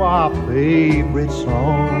to our favorite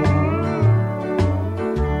song.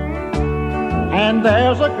 And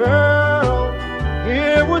there's a girl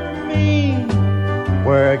here with me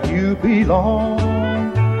where you belong.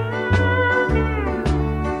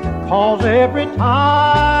 'Cause every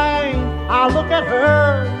time I look at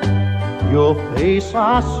her, your face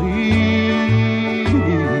I see.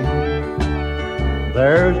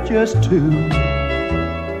 There's just too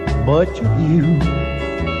much of you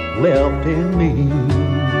left in me.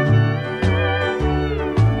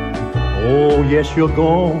 Oh, yes, you're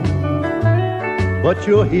gone, but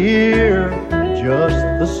you're here just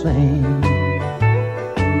the same.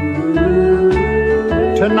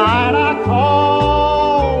 Tonight I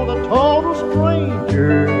called a total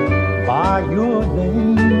stranger by your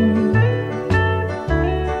name,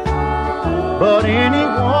 but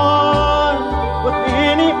anyone with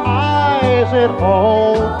any eyes at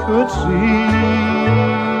all could see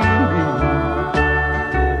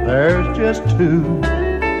there's just too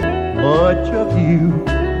much of you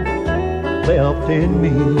left in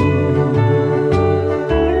me.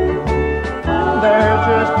 There's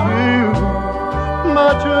just too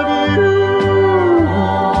much of you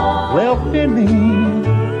left in me.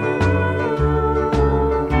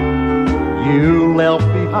 You left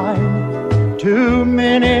behind too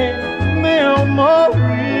many memories,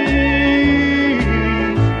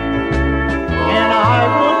 and I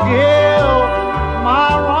would give my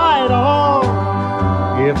right arm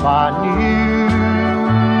if I knew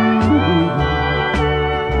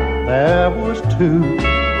there was too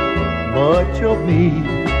much of me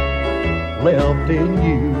left in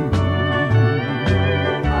you.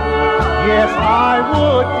 Yes, I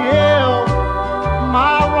would give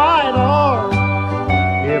my right arm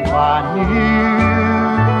if I knew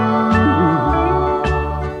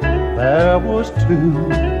there was too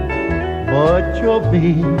much of me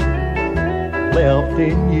left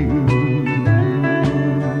in you.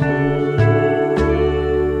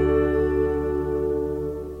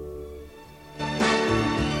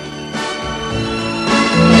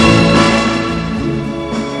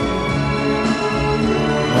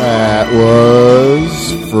 That was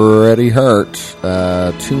Freddie Hart,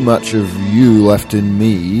 Too Much of You Left in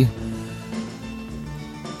Me.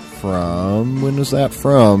 From, when was that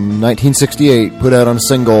from? 1968, put out on a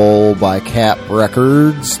single by Cap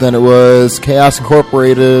Records. Then it was Chaos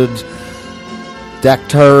Incorporated,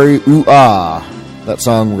 Daktari Ooh Ah. That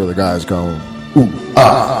song where the guy's going, ooh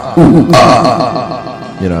ah, ooh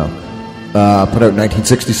ah. You know. Put out in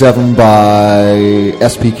 1967 by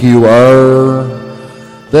SPQR.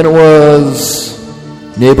 Then it was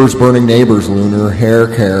Neighbors Burning Neighbors, Lunar Hair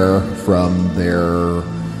Care, from their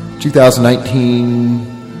 2019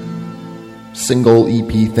 single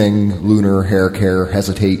EP thing, Lunar Hair Care,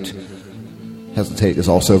 Hesitate. Hesitate is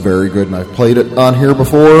also very good, and I've played it on here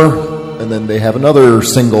before. And then they have another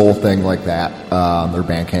single thing like that on their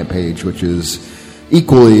Bandcamp page, which is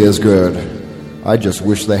equally as good. I just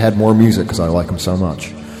wish they had more music because I like them so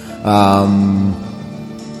much.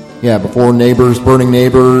 Yeah, before Neighbors Burning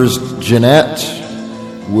Neighbors, Jeanette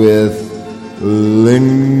with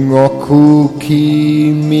Lingokuki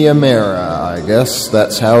Miyamera. I guess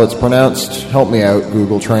that's how it's pronounced. Help me out,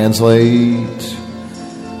 Google Translate.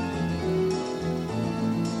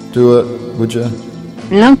 Do it, would you?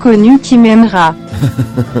 L'inconnu qui m'aimera.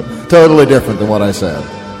 Totally different than what I said.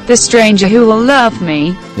 The stranger who will love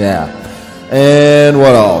me. Yeah. And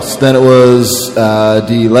what else? Then it was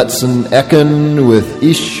Die Letzten Ecken with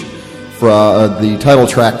Ish, the title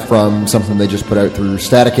track from something they just put out through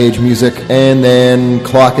Static Age Music, and then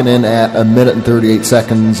clocking in at 1 minute and 38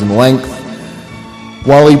 seconds in length,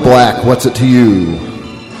 Wally Black, What's It to You,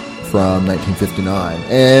 from 1959.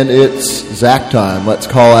 And it's Zach time. Let's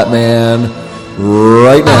call that man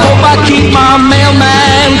right now. I hope I keep my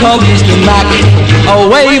mailman called Mr. Mac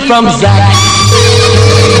away from Zach.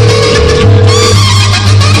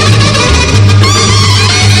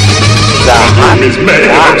 His man,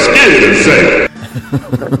 I'm scared to say.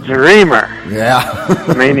 The dreamer.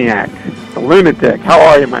 Yeah. Maniac. The lunatic. How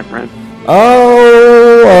are you, my friend?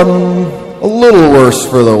 Oh, I'm a little worse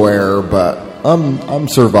for the wear, but I'm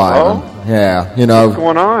surviving. Oh? Yeah, you know. What's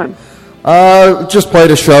going on? Just played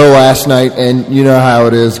a show last night, and you know how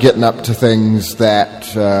it is getting up to things that,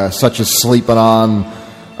 such as sleeping on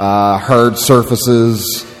hard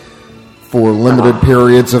surfaces for limited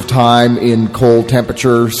periods of time in cold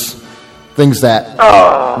temperatures. Things that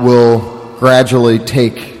will gradually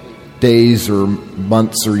take days or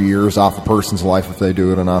months or years off a person's life if they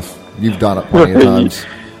do it enough. You've done it plenty of times.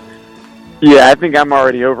 Yeah, I think I'm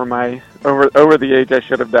already over the age I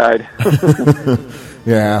should have died.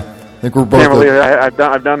 Yeah. think we're both. Can't believe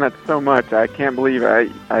I've done that so much. I can't believe I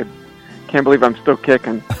can't believe I'm still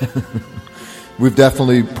kicking. We've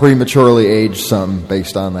definitely prematurely aged some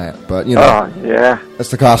based on that, but you know, yeah, that's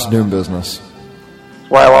the cost of doing business. That's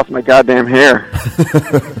why I lost my goddamn hair.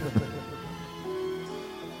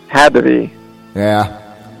 Had to be. Yeah,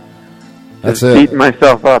 that's Just it. beating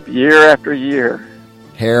myself up year after year.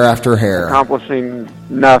 Hair after hair. Accomplishing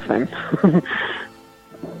nothing.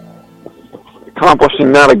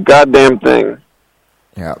 Accomplishing not a goddamn thing.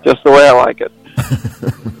 Yeah. Just the way I like it.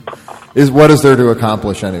 What is there to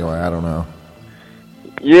accomplish anyway? I don't know.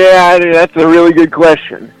 Yeah, that's a really good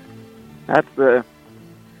question. That's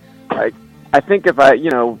I think if I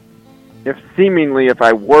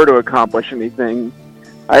were to accomplish anything,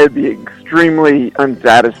 I would be extremely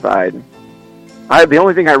unsatisfied. The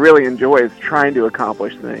only thing I really enjoy is trying to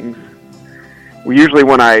accomplish things. Usually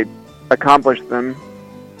when I accomplish them,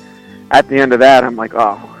 at the end of that, I'm like,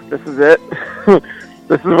 oh, this is it?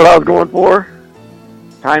 This is what I was going for?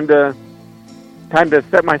 Time to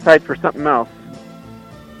set my sights for something else.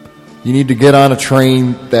 You need to get on a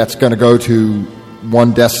train that's going to go to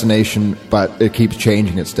one destination, but it keeps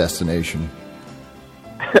changing its destination.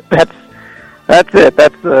 That's it.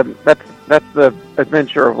 That's the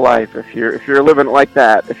adventure of life. If you're living like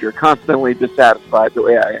that, if you're constantly dissatisfied the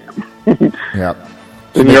way I am, yeah,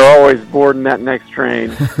 then you're always boarding that next train.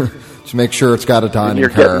 Just make sure it's got a dining you're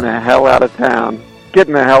car. Getting the hell out of town,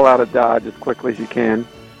 getting the hell out of Dodge as quickly as you can.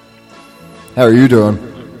 How are you doing?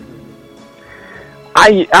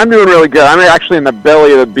 I'm doing really good. I'm actually in the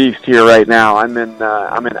belly of the beast here right now. I'm in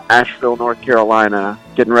Asheville, North Carolina,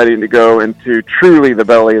 getting ready to go into truly the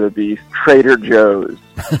belly of the beast, Trader Joe's.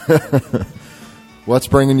 What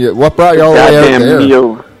brought you all the way out there?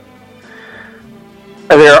 Meal.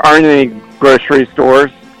 There aren't any grocery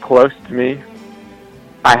stores close to me.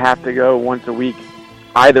 I have to go once a week,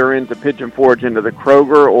 either into Pigeon Forge into the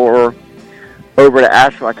Kroger or over to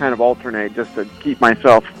Asheville. I kind of alternate just to keep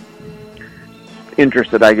myself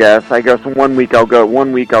interested, I guess. I go, so one week I'll go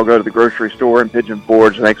to the grocery store in Pigeon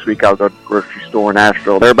Forge. The next week I'll go to the grocery store in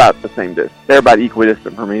Asheville. They're about the same distance. They're about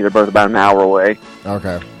equidistant for me. They're both about an hour away.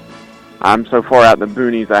 Okay. I'm so far out in the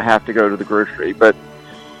boonies I have to go to the grocery, but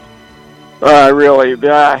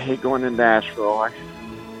I hate going into Asheville.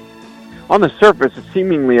 On the surface,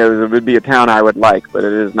 seemingly it would be a town I would like, but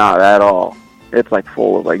it is not at all. It's like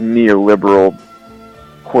full of like neoliberal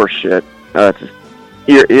horse shit. It just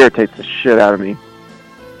irritates the shit out of me.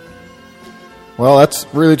 Well, that's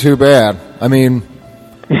really too bad. I mean,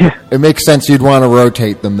 it makes sense you'd want to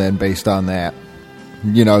rotate them then based on that.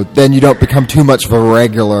 You know, then you don't become too much of a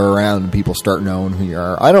regular around and people start knowing who you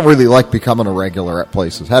are. I don't really like becoming a regular at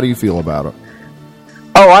places. How do you feel about it?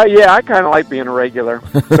 Oh, I kind of like being a regular,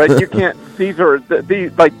 but you can't. These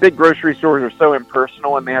like big grocery stores are so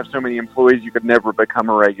impersonal, and they have so many employees. You could never become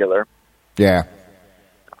a regular. Yeah,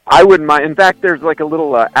 I wouldn't mind. In fact, there's like a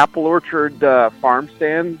little apple orchard farm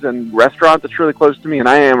stands and restaurant that's really close to me, and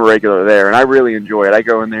I am a regular there, and I really enjoy it. I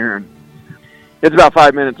go in there, and it's about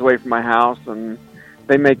 5 minutes away from my house, and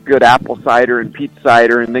they make good apple cider and peach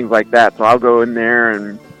cider and things like that. So I'll go in there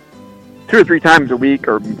and 2 or 3 times a week,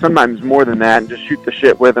 or sometimes more than that, and just shoot the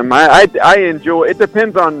shit with them. I enjoy. It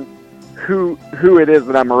depends on who it is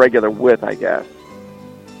that I'm a regular with, I guess.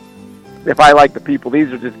 If I like the people,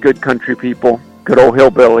 these are just good country people, good old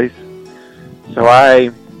hillbillies. So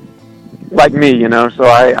I like me, you know. So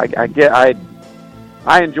I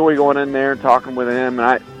enjoy going in there and talking with them.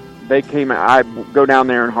 And I go down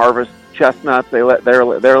there and harvest chestnuts. They're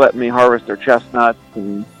letting me harvest their chestnuts,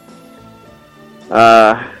 and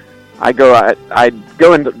I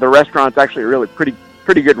go into the restaurant's actually a really pretty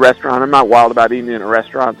good restaurant. I'm not wild about eating in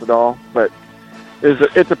restaurants at all, but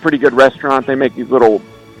it's a pretty good restaurant. They make these little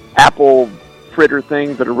apple fritter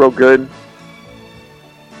things that are real good.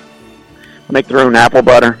 Make their own apple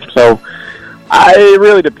butter. So it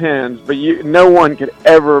really depends, but no one could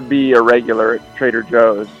ever be a regular at Trader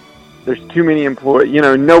Joe's. There's too many employees. You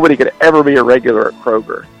know, nobody could ever be a regular at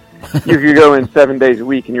Kroger. You could go in 7 days a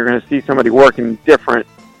week, and you're going to see somebody working different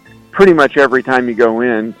pretty much every time you go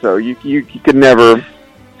in. So you could never.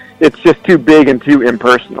 It's just too big and too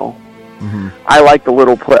impersonal. Mm-hmm. I like the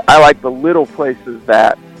little places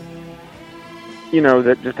that, you know,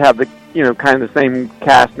 that just have the, you know, kind of the same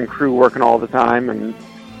cast and crew working all the time and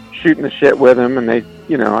shooting the shit with them, and they,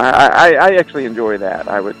 you know, I actually enjoy that,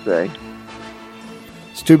 I would say.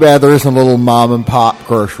 It's too bad there isn't a little mom and pop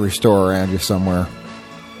grocery store around you somewhere.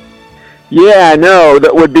 Yeah, no,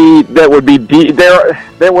 that would be there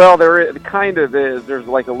kind of is. There's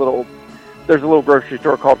a little grocery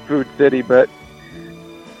store called Food City, but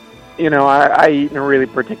you know, I eat in a really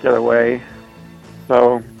particular way.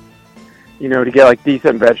 So to get like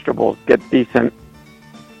decent vegetables, get decent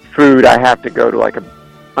food, I have to go to like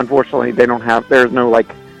unfortunately they don't have, there's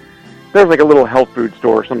like a little health food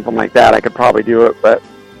store or something like that. I could probably do it, but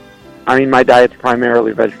I mean, my diet's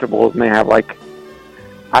primarily vegetables, and they have like,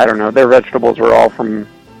 I don't know, their vegetables are all from,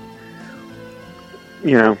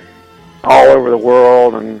 all over the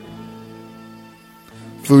world, and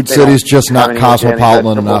Food City's just not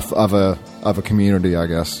cosmopolitan enough of a community, I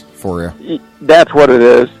guess, for you. That's what it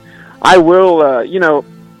is. I will,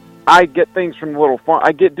 I get things from little farm.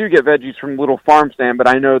 I do get veggies from little farm stand, but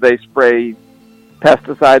I know they spray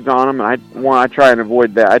pesticides on them, and I try and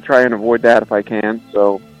avoid that. I try and avoid that if I can.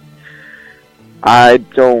 So I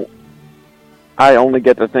only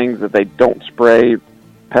get the things that they don't spray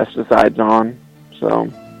pesticides on.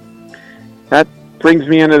 So that brings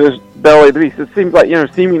me into this belly beast. It seems like,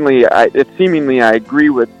 seemingly I agree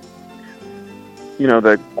with,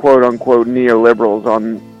 the quote unquote neoliberals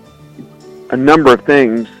on a number of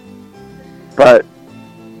things, but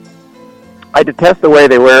I detest the way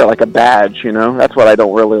they wear it like a badge. That's what I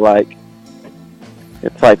don't really like.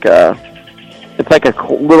 It's like a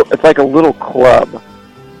little club,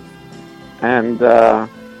 and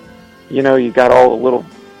you got all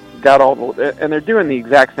the and they're doing the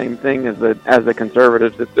exact same thing as the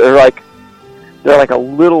conservatives. They're like a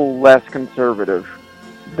little less conservative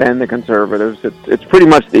than the conservatives. It's pretty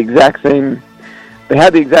much the exact same. They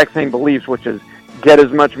have the exact same beliefs, which is get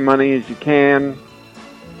as much money as you can,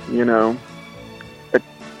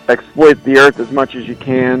 exploit the earth as much as you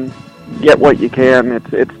can, get what you can.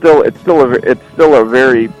 It's still a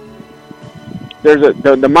very,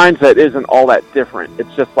 the mindset isn't all that different.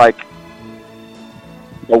 It's just like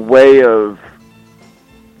a way of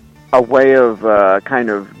kind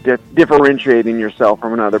of differentiating yourself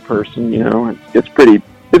from another person. It's pretty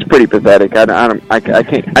pathetic.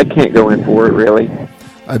 I can't go in for it really.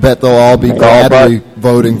 I bet they'll all be gladly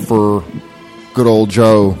voting for good old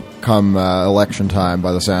Joe come election time,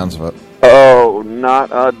 by the sounds of it. Oh,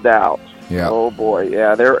 not a doubt. Yeah. Oh boy,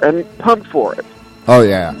 yeah, they're pumped for it. Oh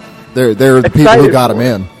yeah, they're the people who got him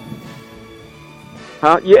in.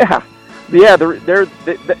 Yeah. They're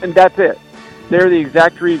and that's it. They're the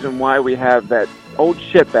exact reason why we have that old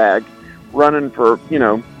shitbag running for,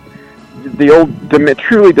 the old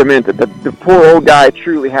truly demented. The poor old guy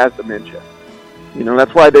truly has dementia.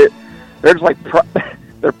 That's why they're just like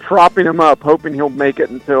they're propping him up, hoping he'll make it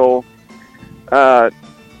until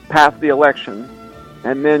past the election,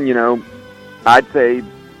 and then I'd say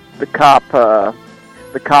the cop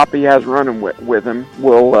he has running with him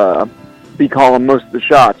will be calling most of the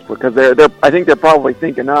shots, because I think they're probably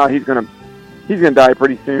thinking, he's gonna die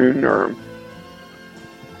pretty soon, or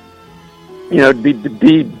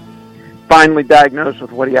be finally diagnosed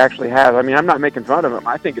with what he actually has. I mean, I'm not making fun of him.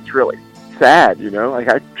 I think it's really sad, like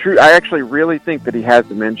I actually really think that he has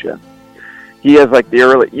dementia. He has like the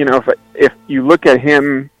early, if you look at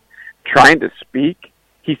him trying to speak,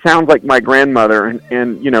 he sounds like my grandmother,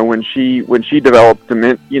 and when she developed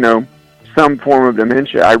some form of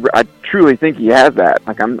dementia, I truly think he has that.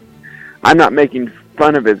 Like I'm not making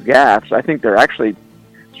fun of his gaffes. I think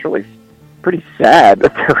it's really pretty sad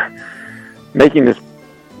that they're making this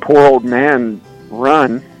poor old man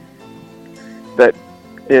run that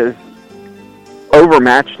is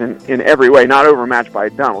overmatched in every way. Not overmatched by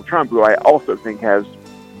Donald Trump, who I also think has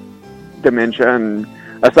dementia, and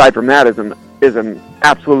aside from that is an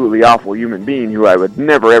absolutely awful human being who I would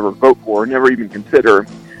never ever vote for, never even consider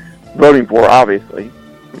voting for, obviously,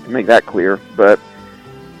 to make that clear. But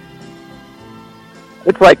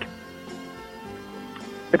it's like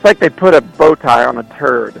they put a bow tie on a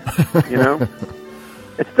turd,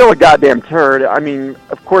 It's still a goddamn turd. I mean,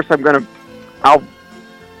 of course I'll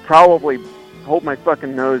probably hold my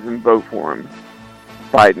fucking nose and vote for him,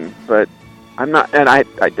 Biden, but I'm not, and I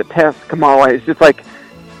detest Kamala. It's just like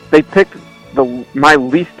they picked my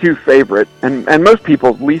least two favorite, and most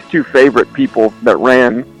people's least two favorite people that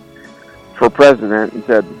ran for president, and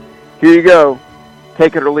said, here you go,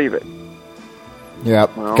 take it or leave it.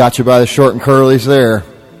 Yep, well, got you by the short and curlies there.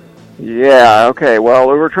 Yeah, okay, well,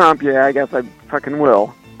 over Trump, yeah, I guess I fucking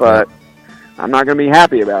will, but I'm not going to be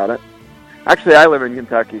happy about it. Actually, I live in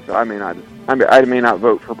Kentucky, so I may not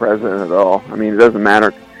vote for president at all. I mean, it doesn't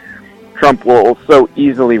matter. Trump will so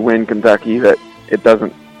easily win Kentucky that it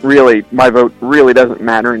doesn't really, my vote really doesn't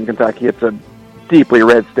matter in Kentucky. It's a deeply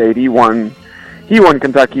red state. He won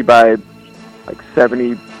Kentucky by like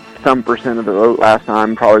 70-some% of the vote last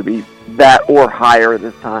time. Probably be that or higher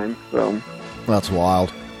this time. So that's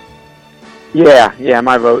wild. Yeah,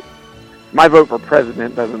 my vote for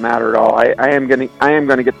president doesn't matter at all. I am gonna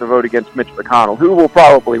get the vote against Mitch McConnell, who will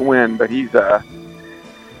probably win, but he's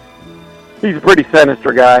he's a pretty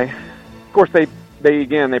sinister guy. Of course, they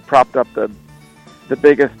propped up the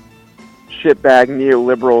biggest shitbag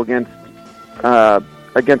neoliberal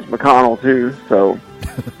against McConnell too. So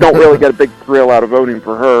don't really get a big thrill out of voting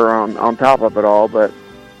for her on top of it all. But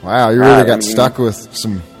wow, you really got stuck with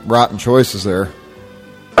some rotten choices there.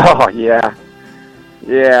 Oh yeah.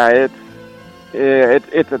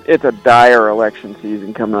 It's a dire election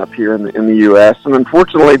season coming up here in the U.S. and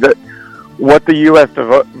unfortunately what the U.S.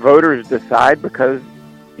 voters decide because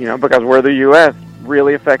we're the U.S.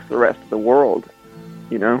 really affects the rest of the world.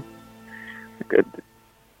 In a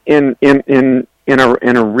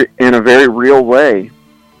very real way.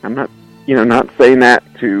 I'm not saying that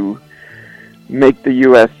to make the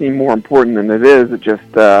U.S. seem more important than it is. It just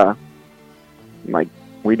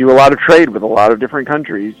we do a lot of trade with a lot of different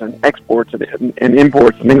countries and exports and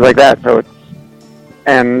imports and things like that. So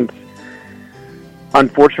and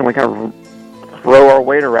unfortunately, kind of throw our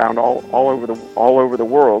weight around all over the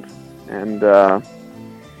world. And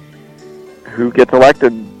who gets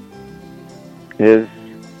elected is,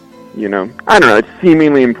 I don't know. It's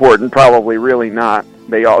seemingly important, probably really not.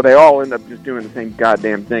 They all end up just doing the same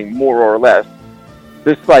goddamn thing, more or less.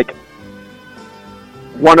 Just like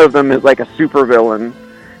one of them is like a supervillain,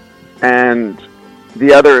 and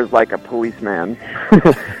the other is like a policeman.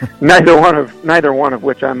 neither one of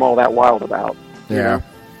which I'm all that wild about. Yeah,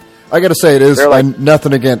 I got to say it is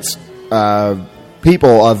nothing against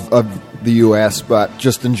people of the U.S., but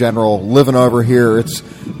just in general, living over here, it's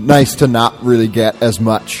nice to not really get as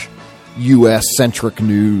much U.S.-centric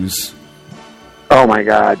news. Oh, my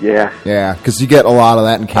God, yeah. Yeah, because you get a lot of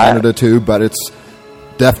that in Canada, too, but it's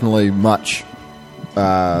definitely much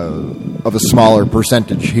of a smaller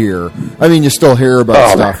percentage here. I mean, you still hear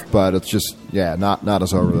about stuff, but it's just, not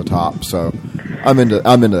as over the top, so I'm into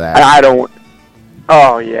that. I don't...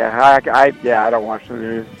 Oh, yeah, I don't watch the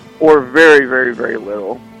news. Or very, very, very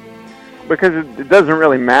little. Because it doesn't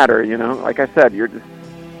really matter, Like I said, you're just...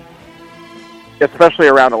 Especially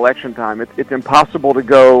around election time, it's impossible to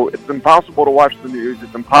go. It's impossible to watch the news.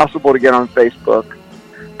 It's impossible to get on Facebook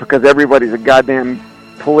because everybody's a goddamn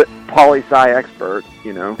poli-sci expert.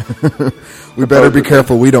 We better be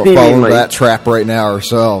careful we don't fall into that trap right now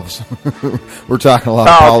ourselves. We're talking a lot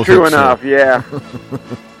of politics. True enough. Yeah,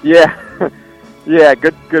 yeah.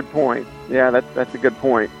 Good point. Yeah, that's a good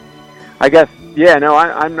point. I guess. Yeah. No,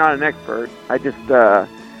 I'm not an expert. I just I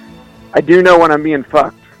do know when I'm being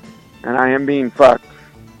fucked. And I am being fucked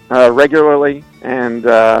regularly and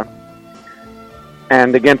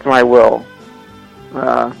against my will,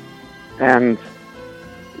 and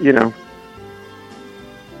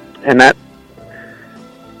that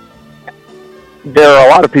there are a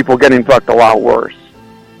lot of people getting fucked a lot worse.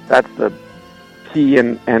 That's the key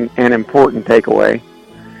and important takeaway.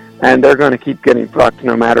 And they're going to keep getting fucked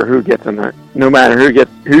no matter who's sitting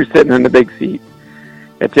in the big seat.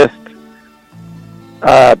 It just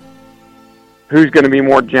who's going to be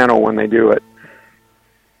more gentle when they do it?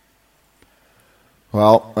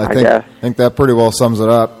 Well, I think that pretty well sums it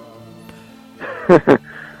up.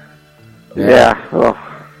 Yeah. Well,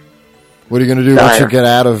 what are you going to do once you get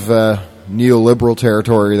out of neoliberal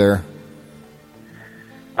territory there?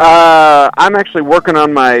 I'm actually working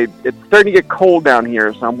on it's starting to get cold down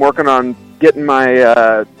here, so I'm working on getting my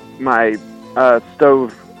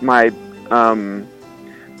stove,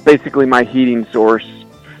 basically my heating source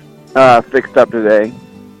fixed up today.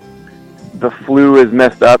 The flue is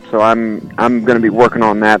messed up, so I'm going to be working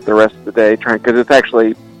on that the rest of the day, because it's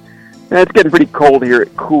getting pretty cool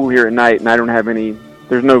here at night, and I don't have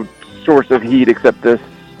there's no source of heat except this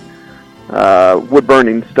wood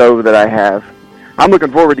burning stove that I have. I'm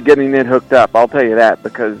looking forward to getting it hooked up, I'll tell you that,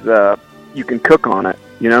 because you can cook on it,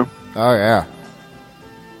 Oh yeah.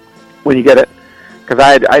 When you get it, because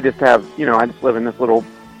I just have, I just live in this little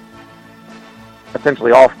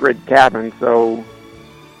essentially off-grid cabin, so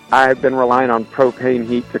I've been relying on propane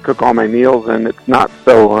heat to cook all my meals, and it's not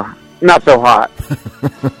so hot.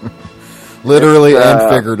 Literally and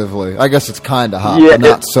figuratively. I guess it's kind of hot, but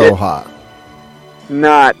not so hot.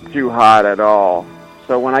 Not too hot at all.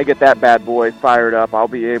 So when I get that bad boy fired up, I'll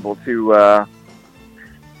be able to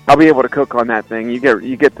cook on that thing. You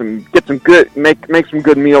get some good make some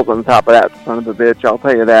good meals on top of that son of a bitch. I'll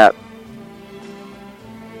tell you that.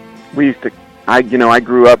 We used to. I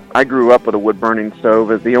grew up with a wood burning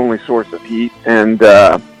stove as the only source of heat, and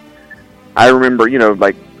I remember,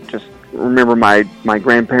 just remember my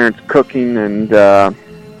grandparents cooking, and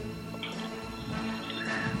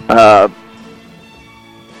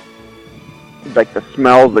like the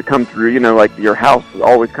smells that come through, like your house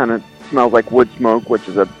always kind of smells like wood smoke, which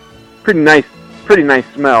is a pretty nice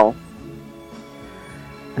smell.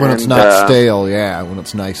 When it's not stale, yeah. When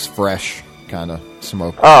it's nice, fresh kind of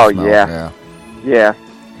smoke. Oh, smell, yeah. Yeah.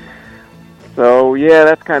 So yeah,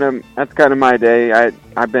 that's kind of my day.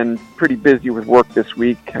 I've been pretty busy with work this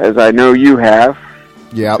week, as I know you have.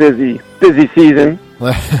 Yeah. Busy season.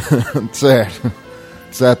 That's it.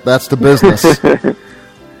 That's the business.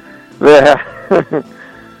 Yeah.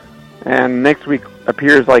 And next week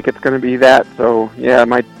appears like it's going to be that. So yeah,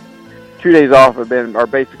 my 2 days off are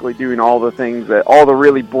basically doing all the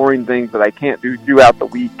really boring things that I can't do throughout the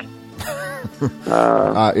week.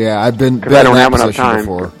 Yeah, I've been I don't have enough position time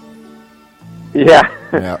before.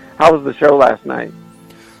 Yeah. How was the show last night?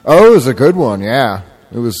 Oh, it was a good one. Yeah,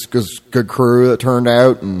 it was good crew that turned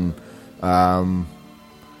out, and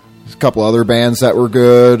there's a couple other bands that were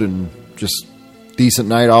good, and just decent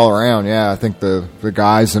night all around. Yeah, I think the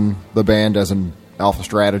guys in the band, as in Alpha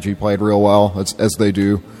Strategy, played real well as they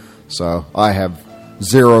do. So I have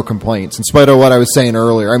zero complaints, in spite of what I was saying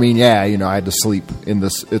earlier. I mean, yeah, I had to sleep in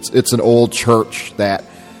this. It's an old church that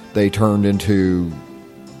they turned into,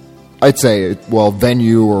 I'd say,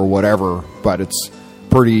 venue or whatever, but it's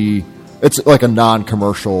like a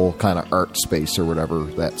non-commercial kind of art space or whatever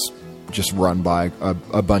that's just run by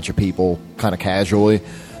a bunch of people kind of casually.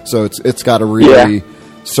 So it's got a really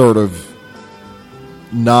sort of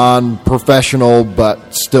non-professional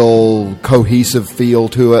but still cohesive feel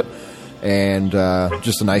to it, and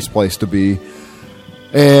just a nice place to be.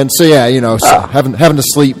 And so yeah, having to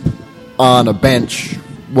sleep on a bench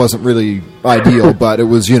wasn't really ideal, but it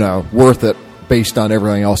was worth it based on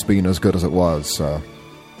everything else being as good as it was. So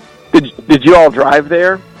did you all drive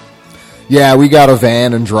there? Yeah, we got a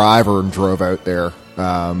van and driver and drove out there.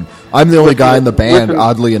 I'm the only guy in the band,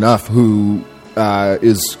 oddly enough, who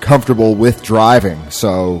is comfortable with driving,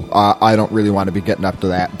 so I don't really want to be getting up to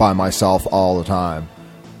that by myself all the time.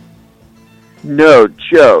 No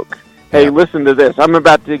joke. Hey, listen to this. I'm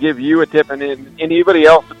about to give you a tip, and anybody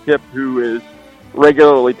else a tip who is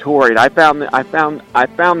regularly touring. I found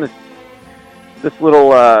this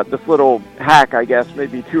little hack, I guess,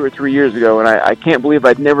 maybe 2 or 3 years ago, and I can't believe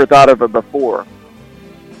I'd never thought of it before.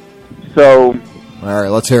 So, all right,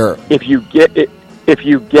 let's hear it. If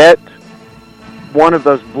you get one of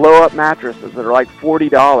those blow-up mattresses that are like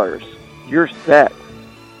 $40, you're set.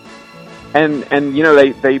 And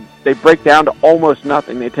they break down to almost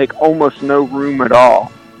nothing. They take almost no room at all.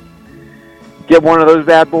 Get one of those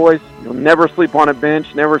bad boys. You'll never sleep on a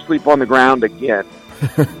bench. Never sleep on the ground again.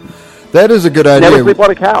 That is a good idea. Never sleep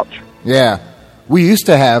on a couch. Yeah. We used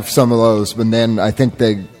to have some of those, but then I think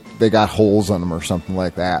they got holes on them or something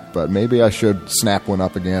like that. But maybe I should snap one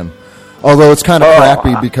up again. Although it's kind of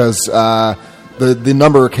crappy because the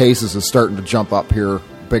number of cases is starting to jump up here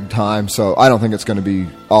big time. So I don't think it's going to be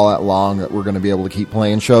all that long that we're going to be able to keep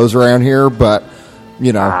playing shows around here. But,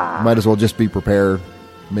 might as well just be prepared.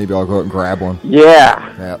 Maybe I'll go out and grab one.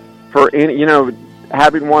 Yeah. For any,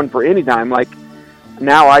 having one for any time. Like,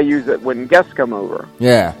 now I use it when guests come over.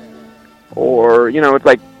 Yeah. Or, it's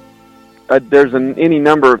like there's any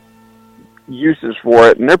number of uses for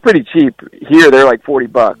it, and they're pretty cheap. Here, they're like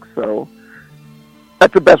 $40, so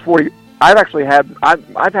that's the best 40. I've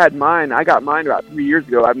had mine. I got mine about 3 years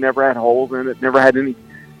ago. I've never had holes in it. Never had any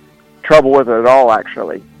trouble with it at all,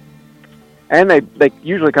 actually. And they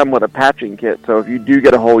usually come with a patching kit, so if you do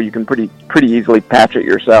get a hole, you can pretty easily patch it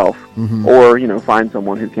yourself, or find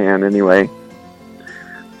someone who can anyway.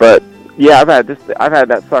 But yeah, I've had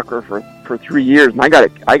that sucker for 3 years, and I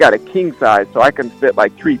got a king size, so I can fit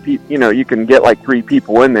like 3 people. You can get like 3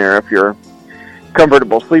 people in there if you're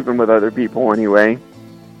comfortable sleeping with other people anyway.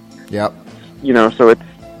 Yep. So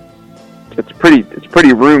it's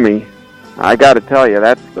pretty roomy. I got to tell you,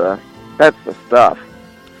 that's the stuff.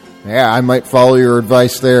 Yeah, I might follow your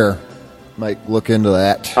advice there. Might look into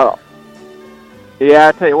that. Oh, yeah.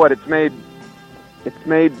 I tell you what, it made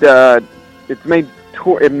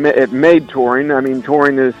touring. I mean,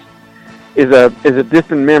 touring is a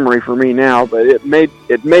distant memory for me now, but it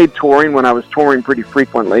made touring when I was touring pretty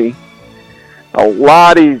frequently a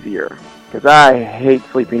lot easier, because I hate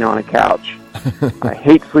sleeping on a couch. I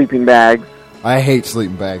hate sleeping bags. I hate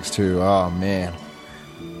sleeping bags too. Oh man.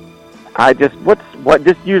 Just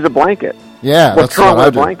use a blanket. Yeah, what's wrong with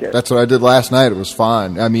a blanket? That's what I did last night. It was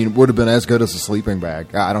fine. I mean, it would have been as good as a sleeping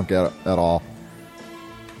bag. I don't get it at all.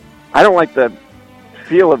 I don't like the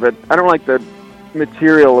feel of it. I don't like the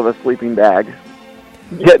material of a sleeping bag.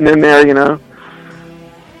 Getting in there,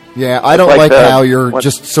 Yeah, I don't like how you're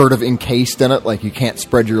just sort of encased in it. Like you can't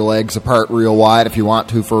spread your legs apart real wide if you want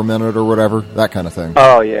to for a minute or whatever. That kind of thing.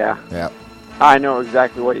 Oh, yeah. Yeah. I know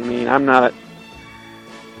exactly what you mean. I'm not...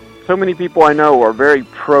 So many people I know are very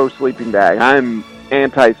pro sleeping bag. I'm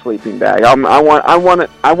anti-sleeping bag. I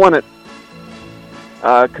want it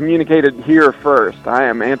communicated here first. I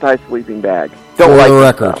am anti-sleeping bag. Don't For like the this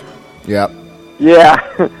record. stuff. Yep.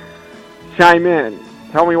 Yeah. Chime in.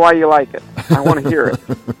 Tell me why you like it. I want to hear it.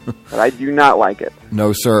 But I do not like it.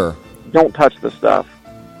 No, sir. Don't touch the stuff.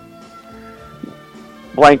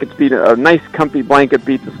 Blankets beat a nice comfy blanket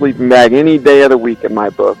beats a sleeping bag any day of the week in my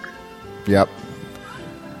book. Yep.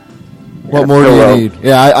 What more do you need?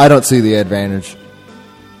 Yeah, I don't see the advantage.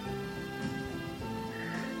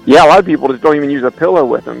 Yeah, a lot of people just don't even use a pillow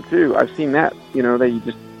with them too. I've seen that. You know,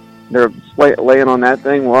 they're laying on that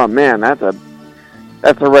thing. Well, man, that's a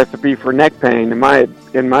recipe for neck pain in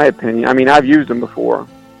my opinion. I mean, I've used them before,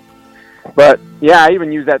 but yeah, I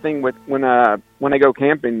even use that thing when I go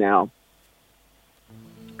camping now,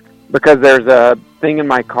 because there's a thing in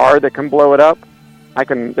my car that can blow it up.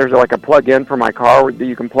 There's like a plug-in for my car that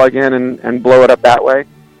you can plug in and blow it up that way.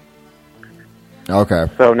 Okay.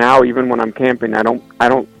 So now even when I'm camping, I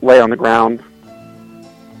don't lay on the ground.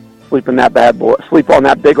 Sleep on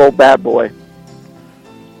that big old bad boy.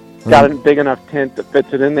 Got a big enough tent that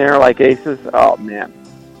fits it in there like Aces. Oh man,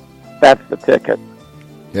 that's the ticket.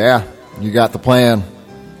 Yeah, you got the plan.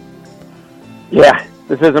 Yeah,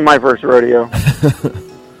 this isn't my first rodeo.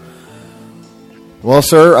 Well,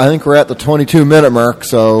 sir, I think we're at the 22-minute mark,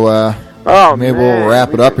 so maybe we'll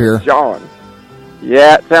wrap it up here. John.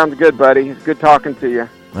 Yeah, it sounds good, buddy. It's good talking to you.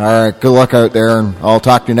 All right, good luck out there, and I'll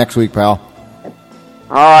talk to you next week, pal.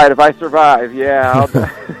 All right, if I survive, yeah,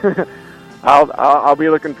 I'll be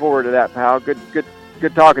looking forward to that, pal.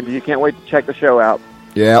 Good talking to you. Can't wait to check the show out.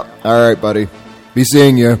 Yeah, all right, buddy. Be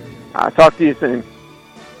seeing you. I'll talk to you soon.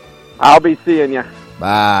 I'll be seeing you.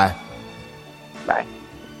 Bye. Bye.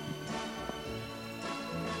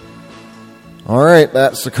 All right,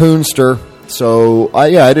 that's the Coonster. So,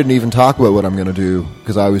 I didn't even talk about what I'm going to do,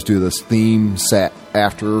 because I always do this theme set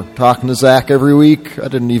after talking to Zach every week. I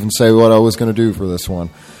didn't even say what I was going to do for this one.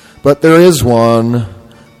 But there is one.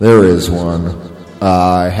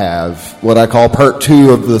 I have what I call part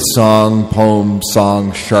 2 of the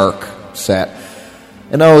song, shark set.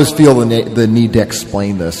 And I always feel the need to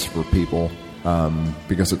explain this for people,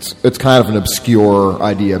 because it's kind of an obscure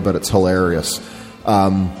idea, but it's hilarious.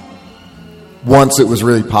 Once it was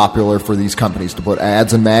really popular for these companies to put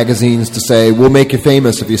ads in magazines to say, we'll make you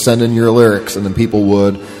famous if you send in your lyrics, and then people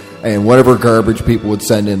would, and whatever garbage people would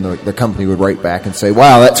send in, the company would write back and say,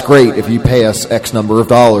 wow, that's great, if you pay us X number of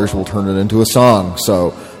dollars, we'll turn it into a song.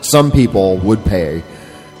 So some people would pay,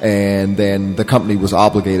 and then the company was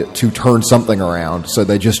obligated to turn something around, so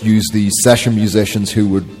they just used these session musicians who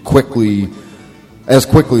would as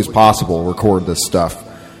quickly as possible, record this stuff.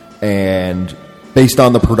 And based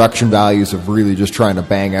on the production values of really just trying to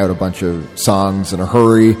bang out a bunch of songs in a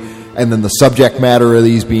hurry, and then the subject matter of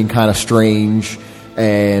these being kind of strange,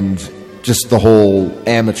 and just the whole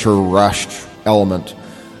amateur rushed element,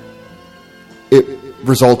 it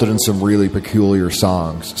resulted in some really peculiar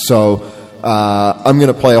songs. So I'm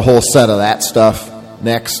going to play a whole set of that stuff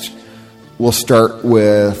next. We'll start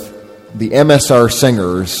with the MSR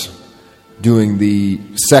Singers doing the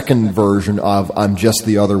second version of I'm Just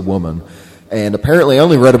the Other Woman. And apparently, I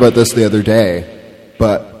only read about this the other day,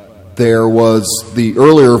 but there was the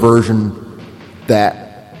earlier version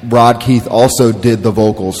that Rod Keith also did the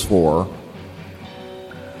vocals for.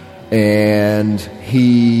 And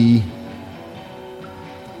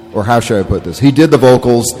or how should I put this? He did the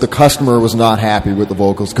vocals. The customer was not happy with the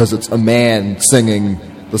vocals because it's a man singing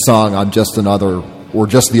the song I'm Just the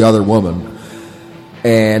Other Woman.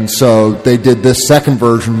 And so they did this second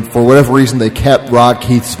version. For whatever reason, they kept Rod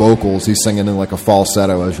Keith's vocals. He's singing in like a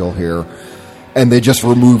falsetto, as you'll hear. And they just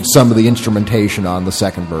removed some of the instrumentation on the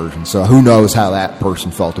second version. So who knows how that person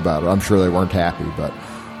felt about it. I'm sure they weren't happy. But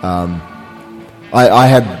I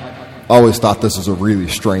had always thought this was a really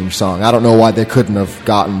strange song. I don't know why they couldn't have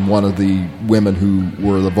gotten one of the women who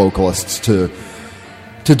were the vocalists to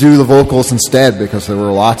do the vocals instead, because there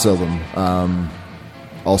were lots of them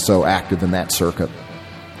also active in that circuit.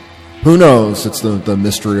 Who knows? It's the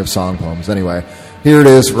mystery of song poems. Anyway, here it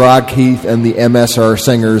is, Rod Keith and the MSR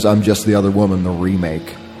Singers, I'm Just the Other Woman, the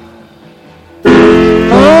remake.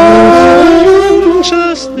 I'm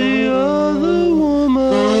just the other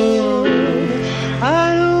woman.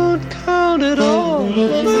 I don't count it all for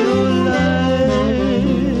your life.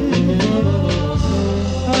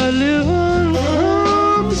 I live on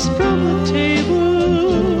crumbs from the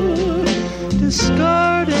table,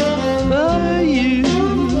 discarded by you.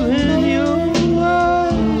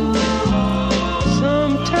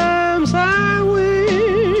 Sometimes I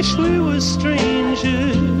wish we were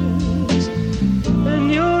strangers.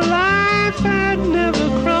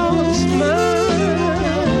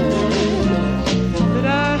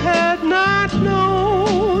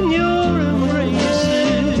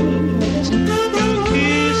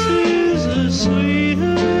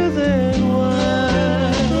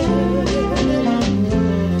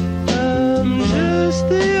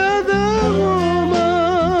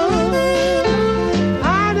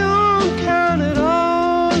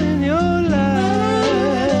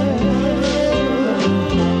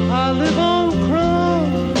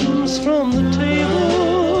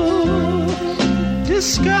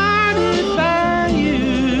 discarded by you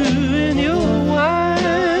in your wine.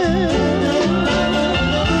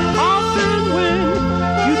 Often when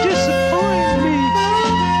you disappoint me,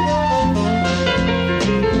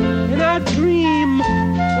 and I dream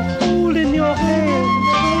of holding your hand,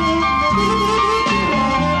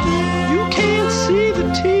 you can't see the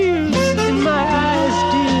tears in my eyes,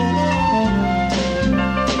 dear,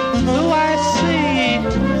 though I say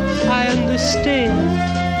I understand.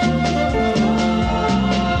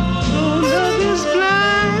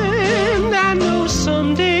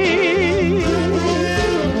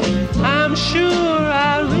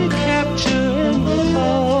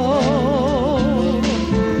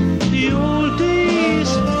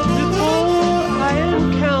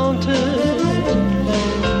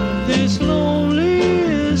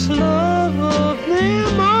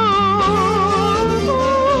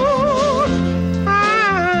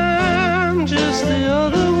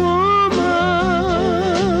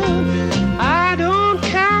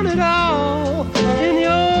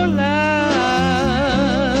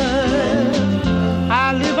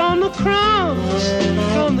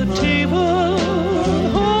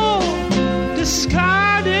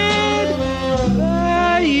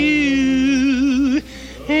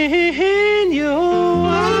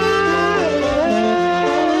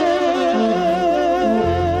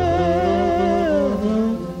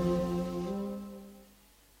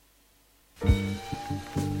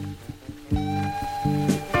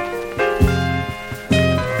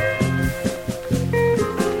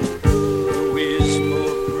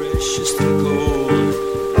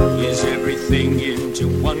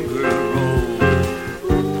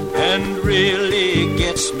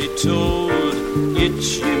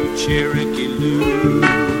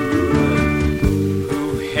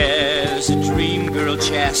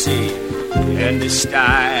 And the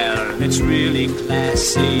style that's really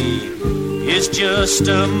classy is just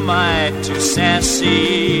a mite too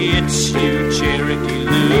sassy. It's you, Cherokee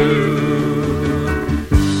Lou.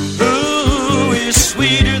 Who is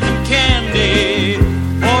sweeter than candy,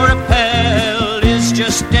 or a pal is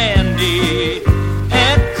just dandy,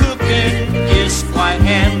 and cooking is quite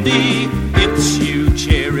handy. It's you,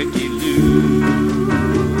 Cherokee Lou.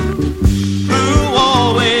 Who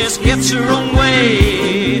always gets her own way,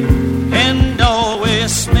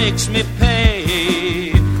 makes me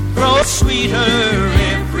pay, grow sweeter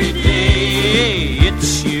every day.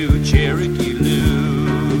 It's you, Cherokee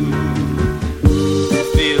Lou.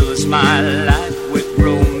 Fills my life with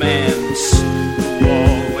romance, who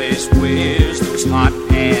always wears those hot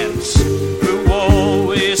pants, who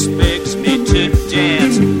always begs me to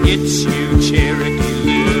dance. It's you, Cherokee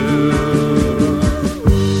Lou.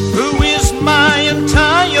 Who is my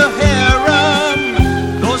entire harem,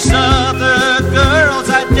 those other girls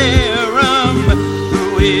I dare 'em.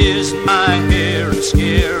 Who is my hair and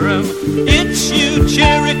scare 'em? It's you,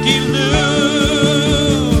 Cherokee Lou.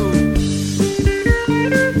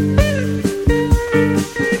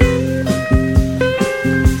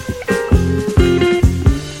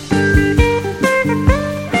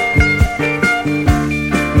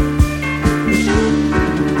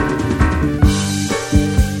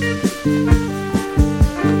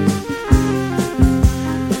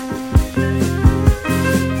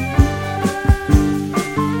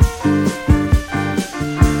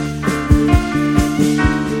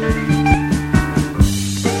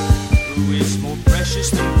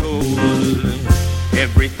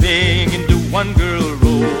 Everything into one girl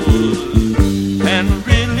roll, and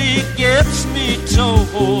really gets me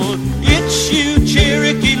told. It's you,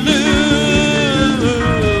 Cherokee Lou,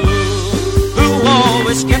 who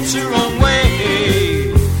always gets her own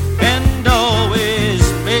way, and always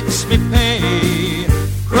makes me pay,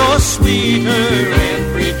 grow sweeter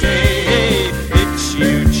every day. It's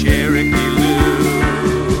you, Cherokee Lou,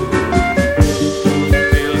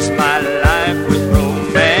 fills my life with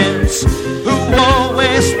romance, who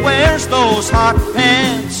always wears those hot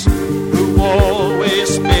pants, who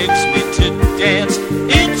always makes me to dance.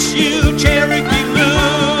 It's you, Cherokee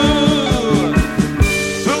Lou,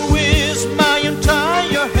 who is my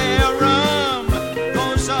entire harem.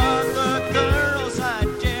 Those are the girls I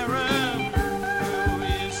dare 'em. Who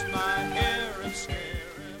is my hair and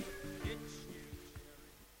scare 'em? It's you.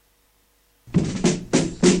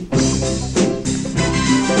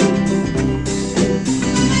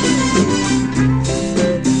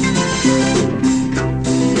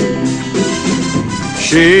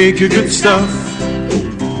 Shake your good stuff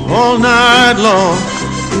all night long.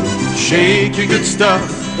 Shake your good stuff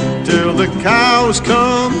till the cows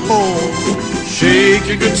come home. Shake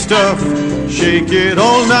your good stuff, shake it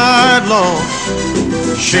all night long.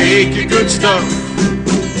 Shake your good stuff,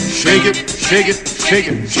 shake it, shake it, shake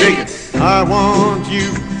it, shake it. I want you,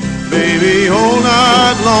 baby, all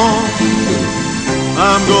night long.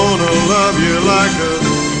 I'm gonna love you like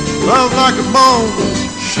a bone.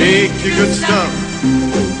 Shake your good stuff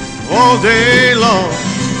all day long.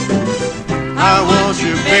 I want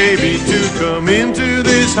you, baby, to come into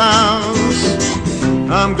this house.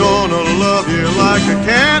 I'm gonna love you like a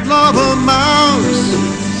cat love a mouse.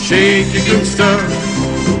 Shake your good stuff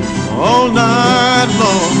all night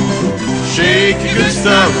long. Shake your good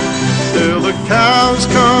stuff till the cows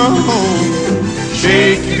come home.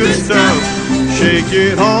 Shake your good stuff, shake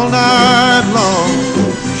it all night long.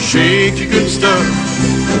 Shake your good stuff,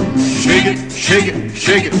 shake it, shake it,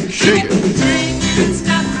 shake it, shake it. Shake your good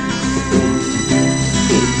stuff.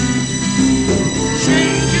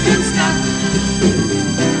 Shake your good stuff.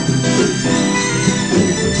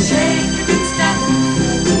 Shake your good stuff.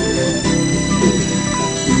 Shake your good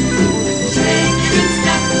stuff.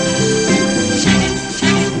 Shake it,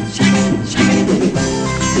 shake it, shake it, shake it.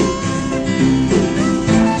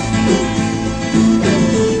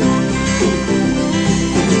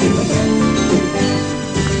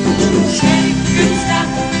 Shake your good stuff.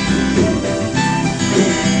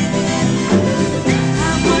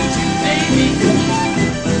 I want you, baby.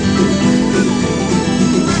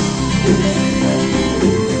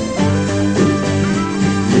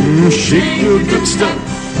 Shake your good stuff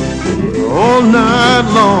all night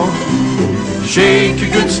long. Shake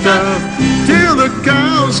your good stuff till the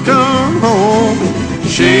cows come home.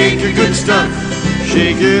 Shake your good stuff,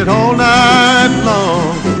 shake it all night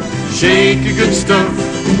long. Shake your good stuff,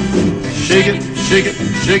 shake it, shake it,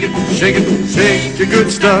 shake it, shake it, shake your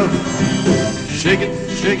good stuff. Shake it,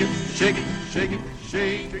 shake it, shake it, shake it,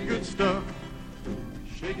 shake your good stuff.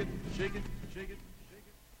 Shake it, shake it, shake it.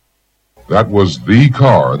 That was the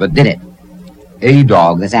car that did it. A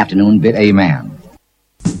dog this afternoon bit a man.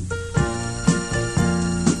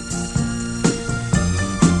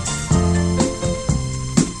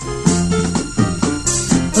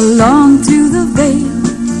 Along through the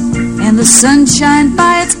vale, and the sunshine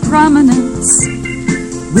by its prominence,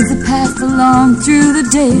 with the path along through the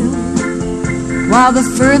dale, while the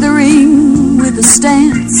furthering with a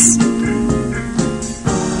stance,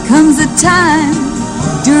 comes a time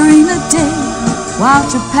during the day, while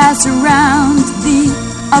to pass around the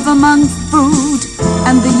of among food,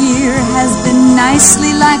 and the year has been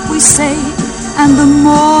nicely like we say, and the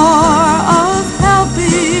more of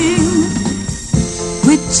helping,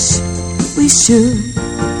 which we should.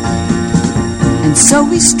 And so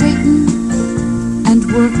we straighten and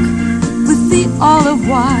work with the olive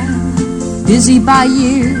while, busy by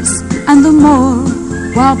years and the more,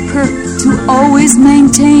 while perked to always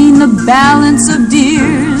maintain the balance of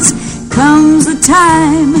deers. Comes a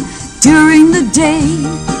time during the day,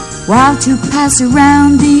 while to pass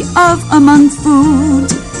around the of among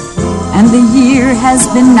food, and the year has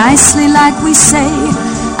been nicely like we say,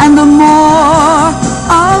 and the more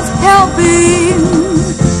of helping,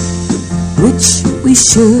 which we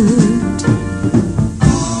should.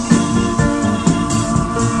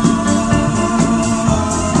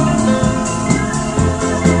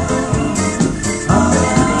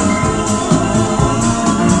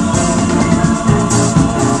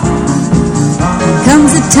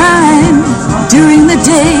 Comes a time during the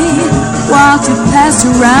day, while to pass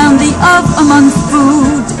around the of among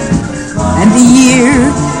food, and the year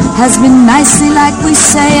has been nicely like we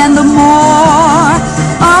say, and the more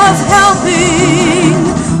of helping,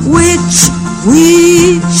 which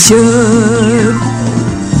we should.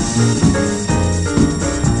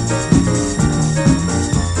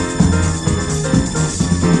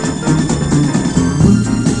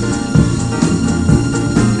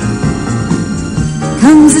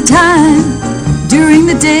 Comes a time during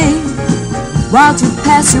the day, while to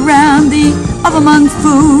pass around the of among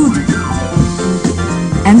food,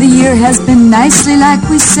 and the year has been nicely like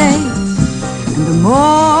we say, and the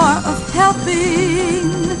more of helping,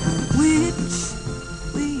 which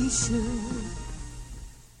we should.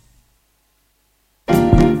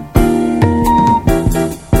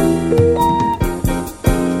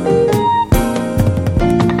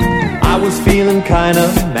 I was feeling kind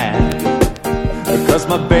of mad because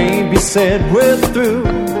my baby said we're through.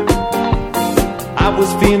 I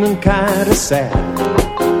was feeling kind of sad,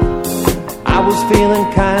 I was feeling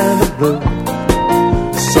kind of blue.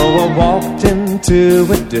 So I walked into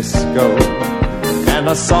a disco and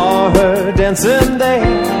I saw her dancing there.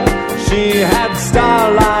 She had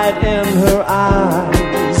starlight in her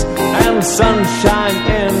eyes and sunshine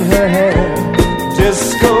in her hair.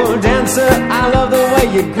 Disco dancer, I love the way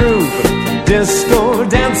you groove. Disco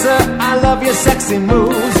dancer, I love your sexy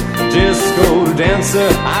moves. Disco dancer, dancer,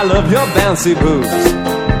 I love your bouncy boots.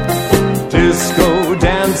 Disco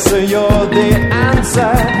dancer, you're the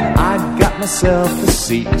answer. I got myself a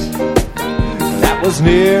seat that was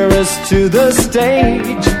nearest to the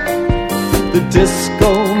stage. The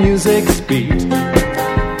disco music's beat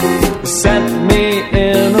set me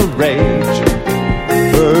in a rage.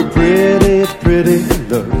 Her pretty, pretty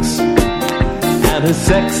looks and her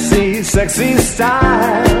sexy, sexy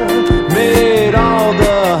style made all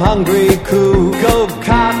the hungry cool go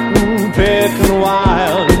cotton picking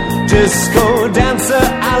wild. Disco dancer,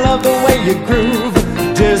 I love the way you groove.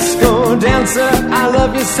 Disco dancer, I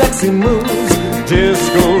love your sexy moves.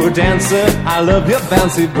 Disco dancer, I love your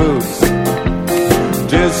bouncy boots.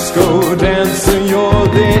 Disco dancer, you're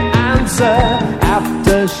the answer.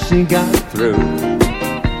 After she got through,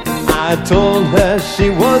 I told her she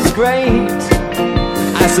was great.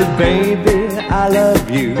 I said, baby, I love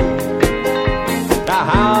you. Now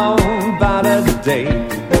how about a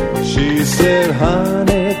date? She said,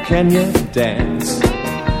 honey, can you dance?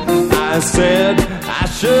 I said, I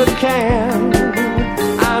sure can.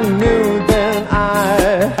 I knew then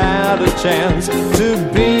I had a chance to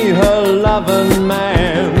be her loving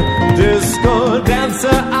man. Disco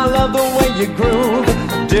dancer, I love the way you groove.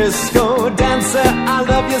 Disco dancer, I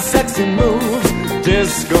love your sexy moves.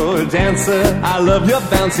 Disco dancer, I love your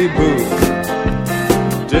bouncy boots.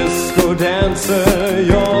 Disco dancer,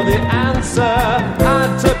 you're the answer.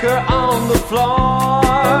 I took her on the floor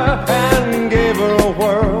and gave her a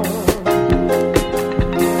whirl.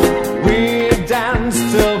 We danced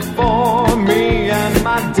till for me and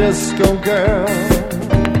my disco girl.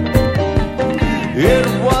 It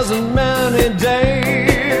wasn't many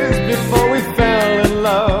days before we fell in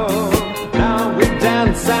love. Now we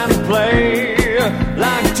dance and play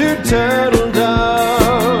like two turtle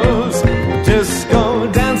doves. Disco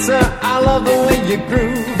dancer, I love the way you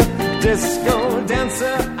groove. Disco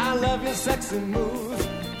dancer, I love your sexy moves.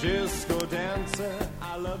 Disco dancer,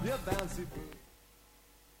 I love your bouncy boots.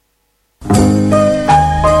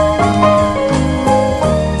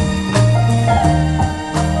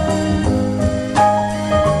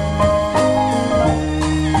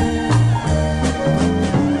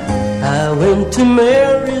 I went to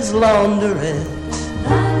Mary's laundrette.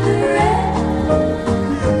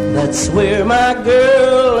 That's where my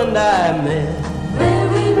girl and I met. Where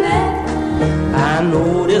we met. I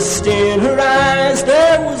noticed in her eyes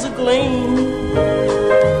there was a gleam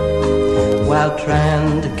while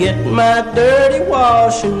trying to get my dirty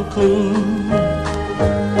washing clean.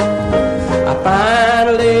 I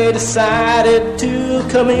finally decided to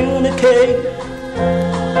communicate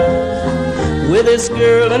with this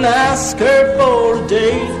girl and ask her for a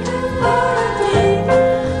date.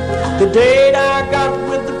 The date I got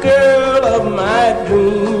with the girl of my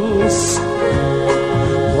dreams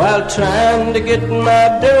while trying to get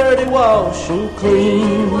my dirty washing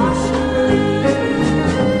clean.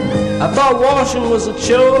 I thought washing was a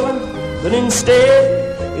chore, but instead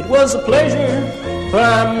it was a pleasure, for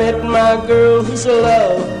I met my girl whose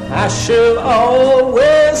love I shall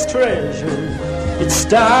always treasure. It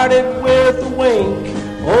started with a wink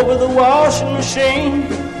over the washing machine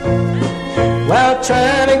while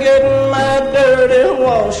trying to get my dirty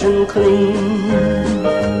washing clean.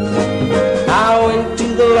 I went to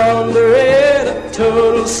the laundrette, a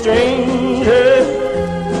total stranger.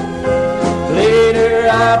 Later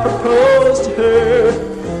I proposed to her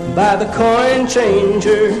by the coin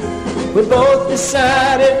changer. We both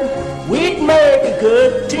decided we'd make a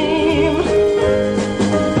good team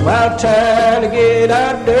while trying to get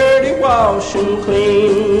our dirty washing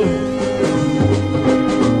clean.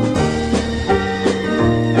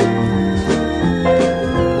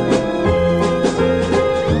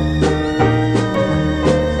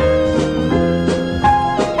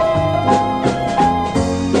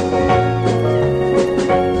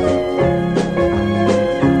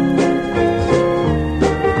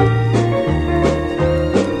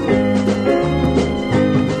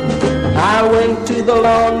 The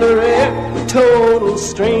laundrette, total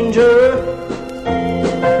stranger.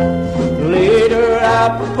 Later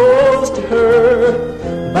I proposed to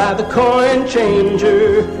her by the coin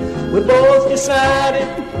changer. We both decided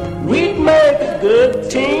we'd make a good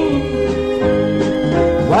team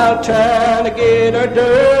while trying to get our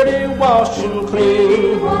dirty washing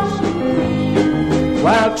clean.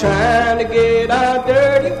 While trying to get our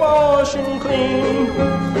dirty washing clean.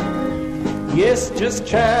 Yes, just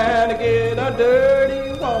trying to get our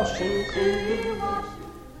dirty washing clean.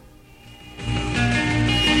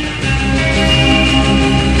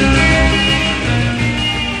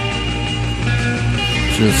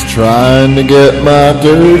 Just trying to get my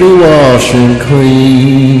dirty washing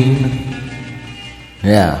clean.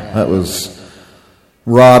 Yeah, that was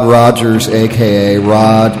Rod Rogers, a.k.a.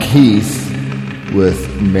 Rod Keith,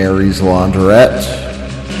 with Mary's Laundrette.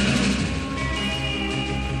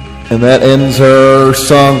 And that ends our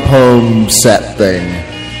song poem set thing.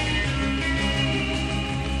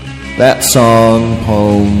 That song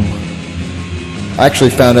poem, I actually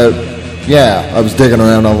found out, I was digging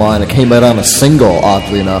around online. It came out on a single,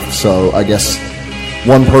 oddly enough, so I guess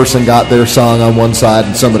one person got their song on one side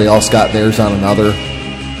and somebody else got theirs on another.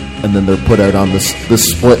 And then they're put out on this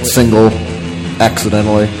split single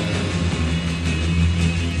accidentally.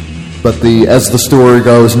 But as the story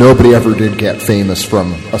goes, nobody ever did get famous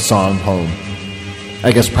from a song poem.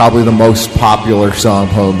 I guess probably the most popular song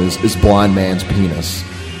poem is Blind Man's Penis.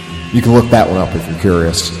 You can look that one up if you're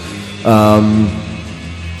curious.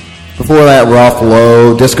 Before that, Ralph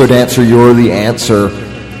Lowe, Disco Dancer, You're the Answer.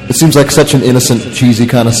 It seems like such an innocent, cheesy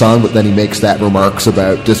kind of song, but then he makes that remarks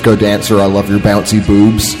about Disco Dancer, I love your bouncy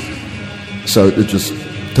boobs. So it just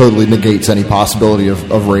totally negates any possibility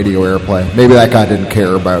of radio airplay. Maybe that guy didn't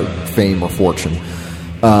care about fame or fortune.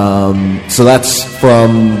 So that's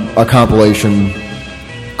from a compilation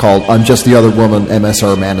called I'm Just the Other Woman,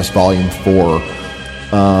 MSR Madness Volume 4,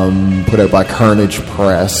 put out by Carnage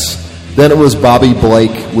Press. Then it was Bobby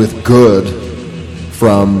Blake with Good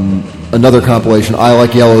from another compilation, I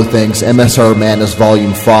Like Yellow Things, MSR Madness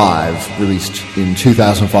Volume 5, released in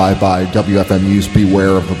 2005 by WFMU's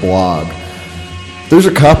Beware of the Blog. There's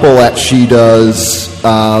a couple that she does,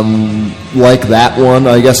 like that one,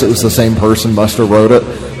 I guess it was the same person, must have wrote it,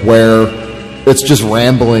 where it's just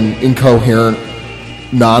rambling, incoherent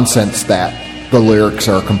nonsense that the lyrics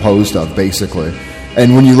are composed of, basically.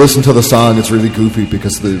 And when you listen to the song, it's really goofy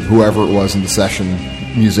because whoever it was in the session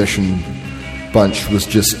musician bunch was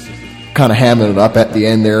just kind of hamming it up at the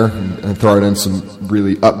end there and throwing in some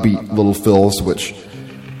really upbeat little fills, which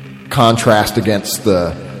contrast against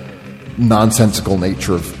the nonsensical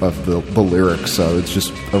nature of the lyrics. So it's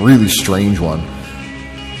just a really strange one.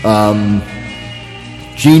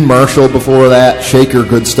 Gene Marshall before that, Shake Your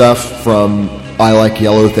Good Stuff from I Like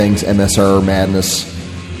Yellow Things, MSR Madness.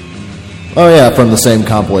 Oh yeah, from the same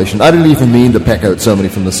compilation. I didn't even mean to pick out so many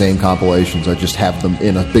from the same compilations. I just have them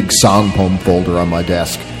in a big song poem folder on my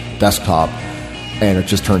desktop, and it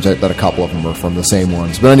just turns out that a couple of them are from the same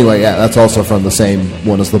ones. But anyway, yeah, that's also from the same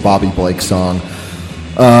one as the Bobby Blake song.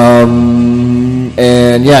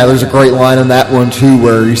 And yeah, there's a great line in that one too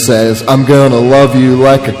where he says, I'm gonna love you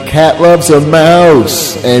like a cat loves a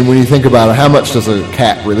mouse. And when you think about it, how much does a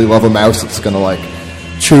cat really love a mouse that's gonna like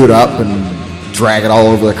chew it up and drag it all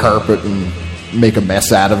over the carpet and make a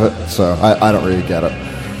mess out of it? So I don't really get it.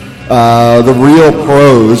 The Real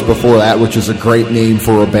Pros before that, which is a great name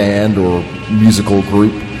for a band or musical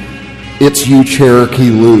group. It's You, Cherokee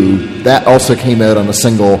Lou. That also came out on a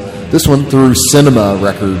single. This one through Cinema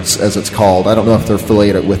Records, as it's called. I don't know if they're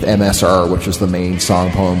affiliated with MSR, which is the main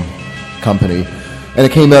song poem company. And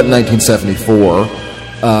it came out in 1974.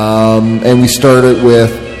 And we started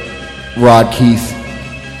with Rod Keith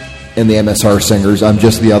and the MSR singers, I'm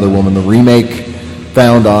Just the Other Woman, the remake,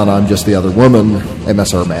 found on I'm Just the Other Woman,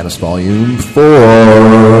 MSR Madness Volume 4.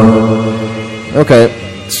 Okay,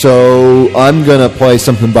 so I'm going to play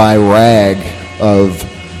something by Rag of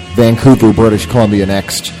Vancouver, British Columbia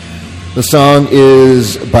next. The song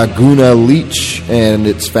is Baguna Leech, and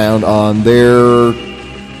it's found on their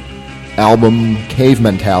album Cave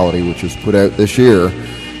Mentality, which was put out this year.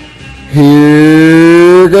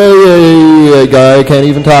 Here go, guy can't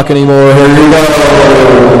even talk anymore. Here you go.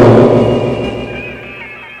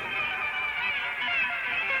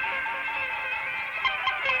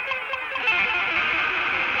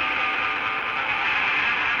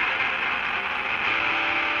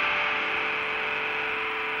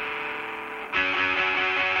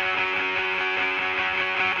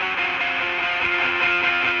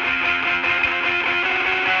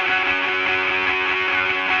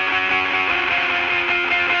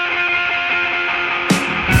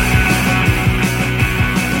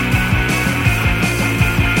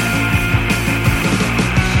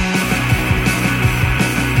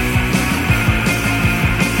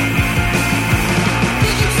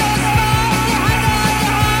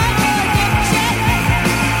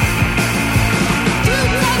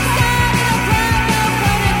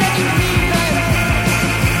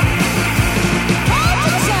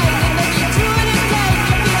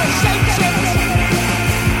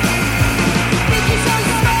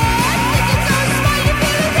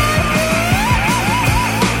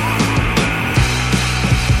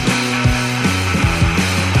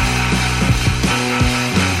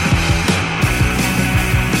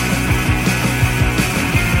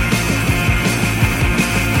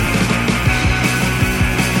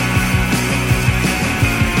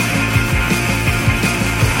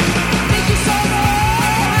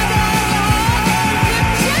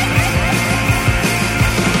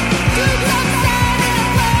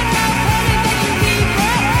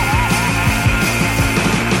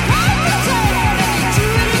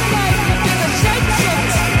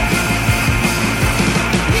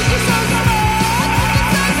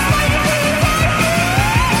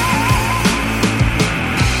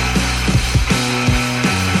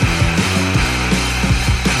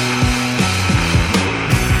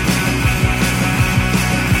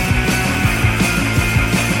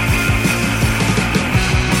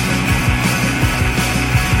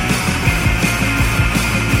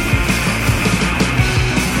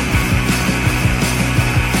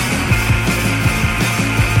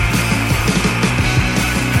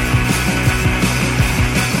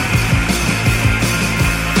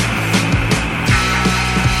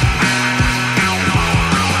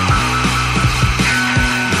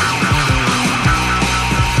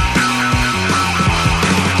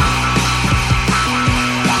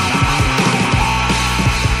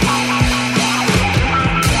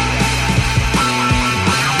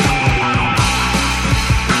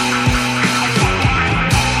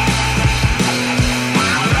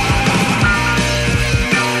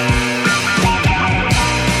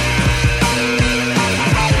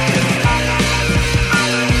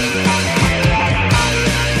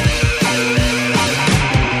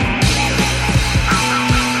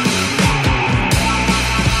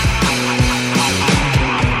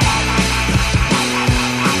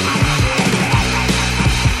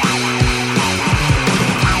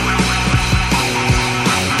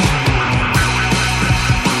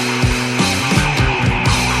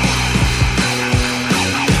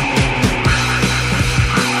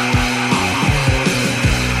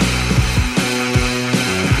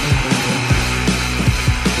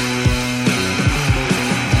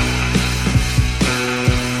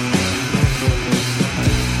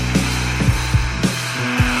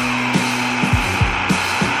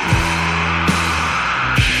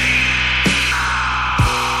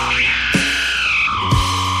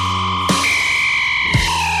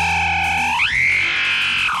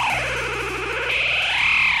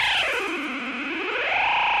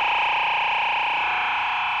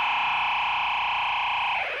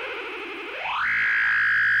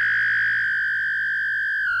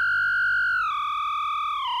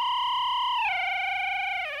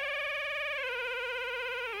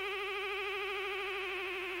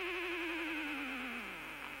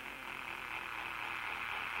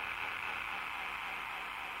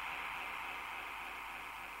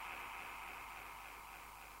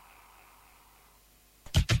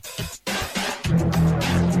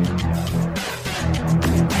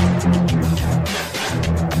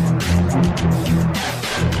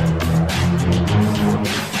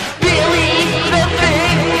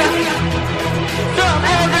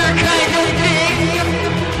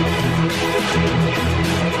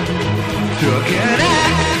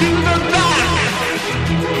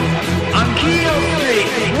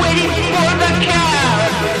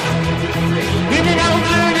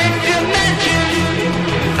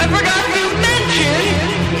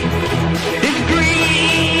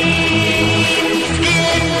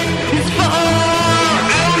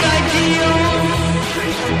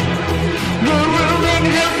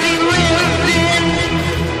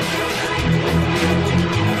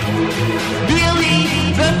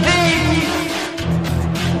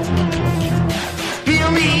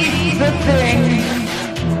 the thing.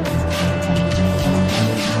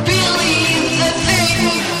 Believe the thing.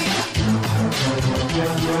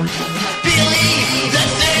 Believe the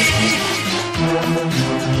thing.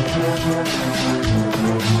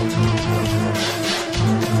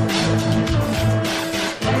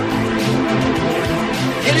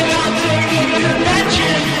 And if I'll take you to the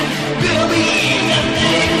mansion, believe the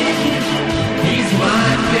thing. He's my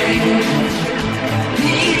thing.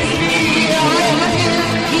 He's me, I am him.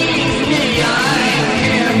 He's me, I am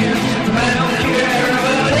him. I don't care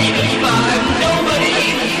about 85. Nobody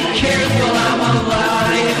cares while I'm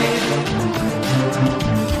alive.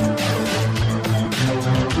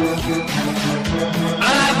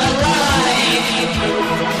 I'm alive.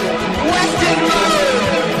 Western Road.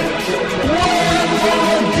 World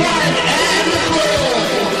dead and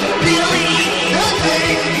cold. Believe the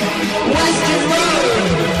thing. Western Road.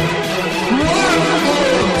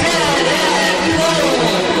 World dead and cold.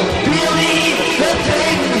 Believe the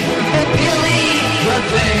thing. Believe the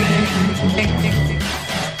thing.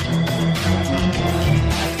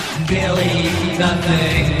 Believe the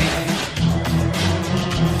thing.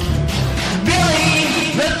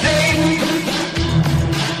 Believe the thing.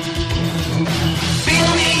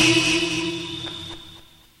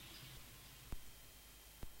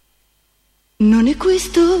 Non è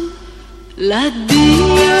questo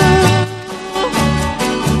l'addio,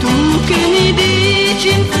 tu che mi dici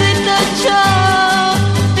in fretta ciao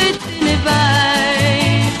e te ne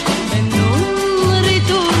vai e non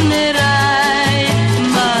ritornerai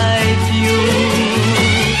mai più.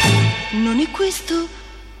 Non è questo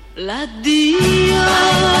l'addio,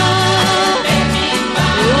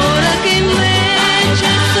 ora che invece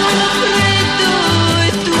sono freddo e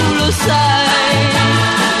tu lo sai,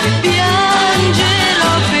 e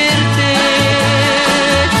piangerò per te.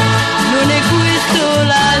 Non è questo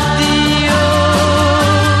l'addio,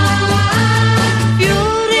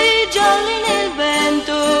 fiori gialli nel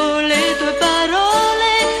vento, le tue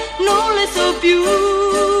parole non le so più.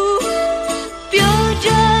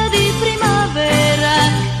 Pioggia di primavera,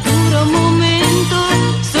 dura un momento,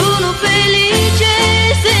 sono felice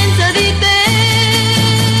senza di te.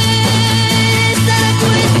 Sarà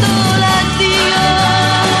questo l'addio,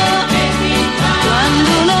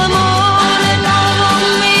 quando un amore nuovo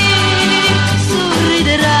mi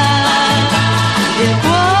sorriderà e il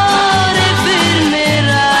cuore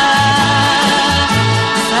fermerà.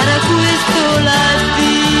 Sarà questo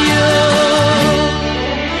l'addio.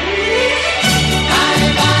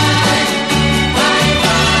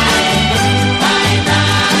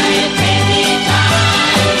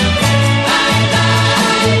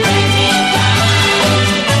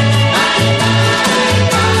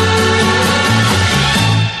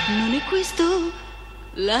 Non è questo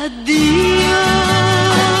l'addio,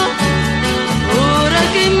 ora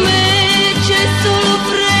che in me c'è solo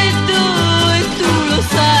freddo e tu lo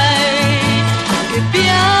sai, che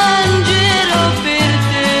piangerò per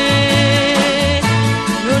te.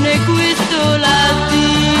 Non è questo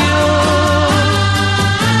l'addio,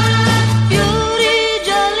 fiori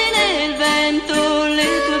gialli nel vento, le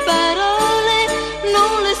tue parole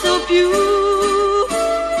non le so più.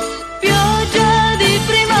 Pioggia di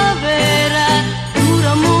primavera,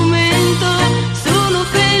 dura un momento, sono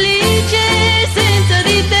felice senza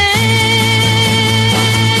di te.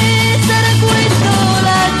 Sarà questo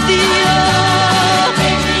l'addio,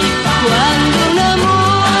 quando un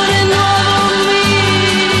amore nuovo mi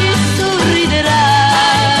sorriderà,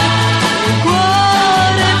 il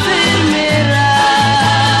cuore fermerà.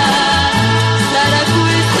 Sarà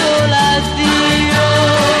questo l'addio.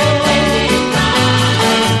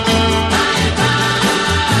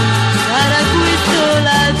 Sarà questo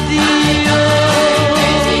l'addio.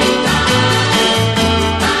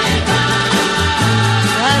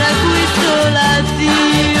 Sarà questo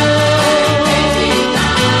l'addio.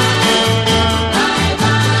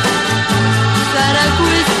 Sarà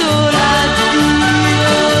questo l'addio.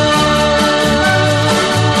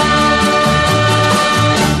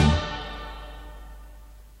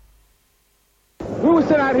 We were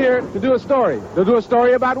sent out here to do a story. To do a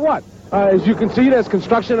story about what? As you can see, there's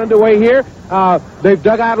construction underway here. They've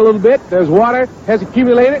dug out a little bit. There's water has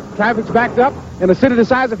accumulated. Traffic's backed up. In a city the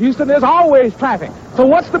size of Houston, there's always traffic. So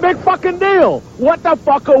what's the big fucking deal? What the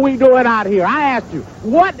fuck are we doing out here? I asked you.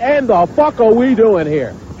 What in the fuck are we doing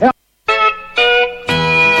here? Hell.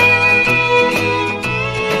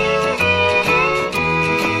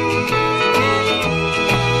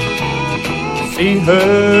 See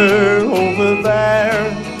her over there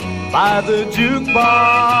by the jukebox,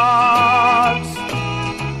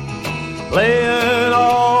 playing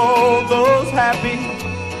all those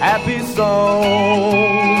happy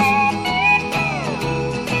songs.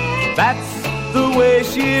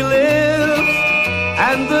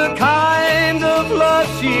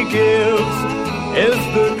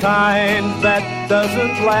 kind that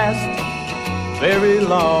doesn't last very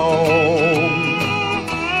long.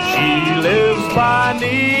 She lives by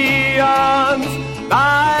neons,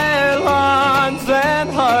 nylons, and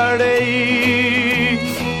heartaches.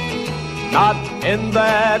 Not in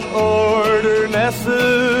that order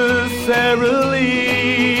necessarily.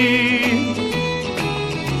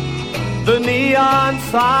 The neon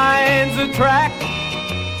signs attract,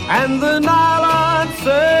 and the nylon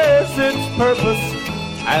serves its purpose,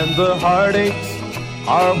 and the heartaches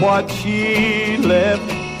are what she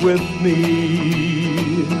left with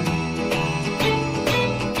me.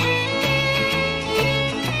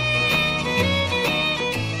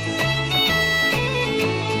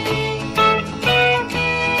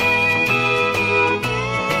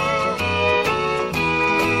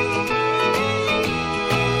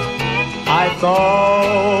 I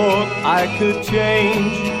thought I could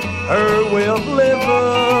change her way of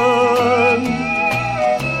living,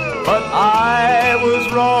 but I was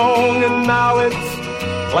wrong, and now it's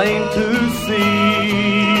plain to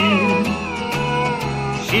see.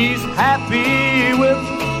 She's happy with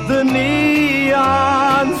the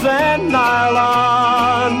neons and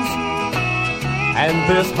nylons, and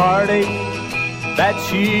this heartache that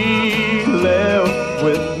she left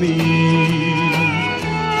with me.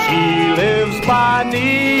 She lives by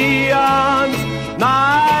neons,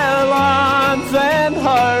 nylons, and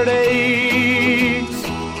heartaches.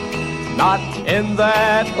 Not in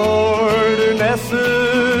that order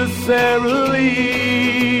necessarily.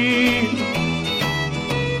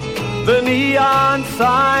 The neon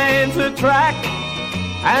signs attract,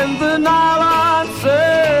 and the nylon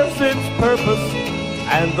serves its purpose,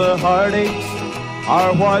 and the heartaches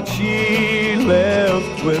are what she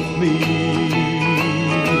left with me.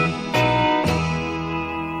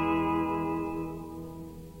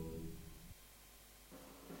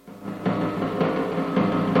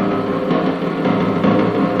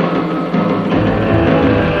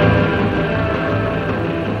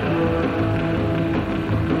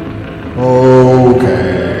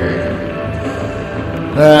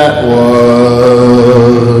 That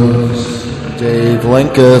was Dave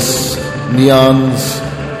Linkus, Neons,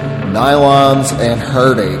 Nylons, and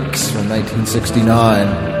Heartaches from 1969.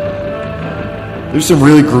 There's some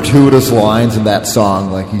really gratuitous lines in that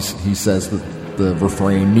song. Like he says the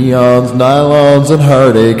refrain, neons, nylons, and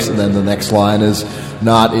heartaches, and then the next line is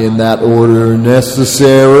not in that order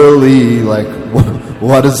necessarily. Like,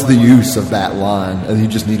 what is the use of that line? And he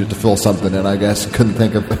just needed to fill something in, I guess. Couldn't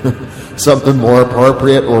think of something more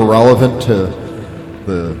appropriate or relevant to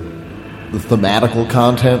the thematical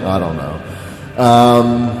content. I don't know.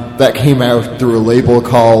 That came out through a label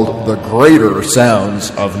called The Greater Sounds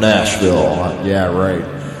of Nashville. Yeah, right.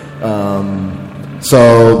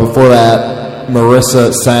 So before that,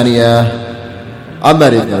 Marissa Sania. I'm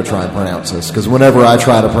not even going to try and pronounce this, because whenever I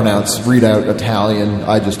try to read out Italian,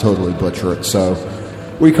 I just totally butcher it. So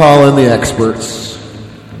we call in the experts.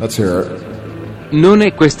 Let's hear it. Non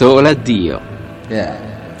è questo l'addio. Yeah.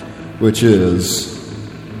 Which is...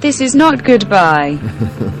 This is not goodbye.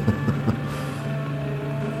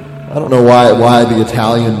 I don't know why the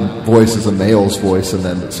Italian voice is a male's voice and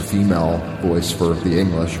then it's a female voice for the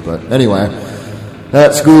English. But anyway,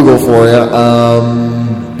 that's Google for you.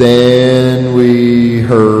 Then we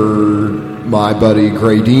heard my buddy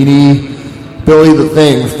Gradini, Billy the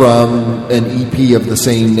Thing, from an EP of the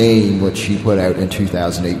same name, which he put out in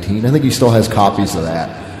 2018. I think he still has copies of that.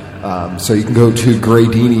 So you can go to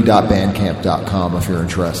gradini.bandcamp.com if you're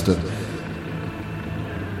interested.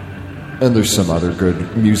 And there's some other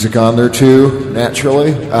good music on there too,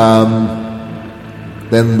 naturally.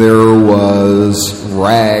 Then there was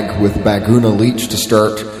Rag with Baguna Leach to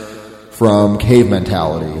start from Cave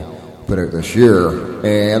Mentality, put out this year.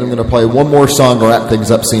 And I'm going to play one more song to wrap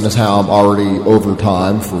things up, seeing as how I'm already over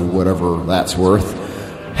time for whatever that's worth.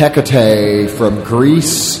 Hecate from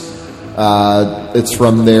Greece. It's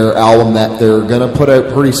from their album that they're going to put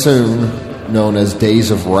out pretty soon, known as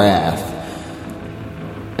Days of Wrath.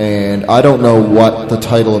 And I don't know what the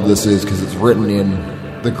title of this is because it's written in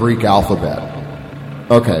the Greek alphabet.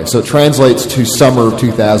 Okay, so it translates to Summer of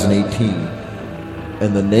 2018.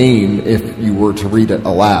 And the name, if you were to read it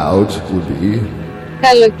aloud, would be...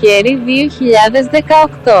 Καλοκαίρι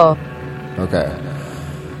 2018. Okay.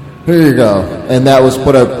 Here you go. And that was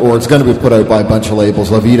put out, or it's going to be put out by a bunch of labels.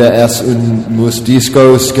 La Vida es un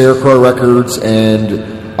Musdisco, Scarecrow Records, and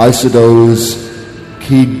Isidos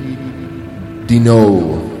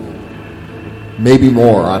Kidino. Maybe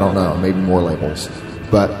more, I don't know. Maybe more labels.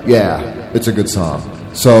 But yeah, it's a good song.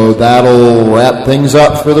 So that'll wrap things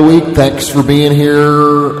up for the week. Thanks for being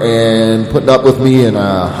here and putting up with me in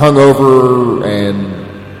a hungover and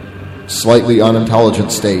slightly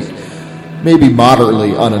unintelligent state. Maybe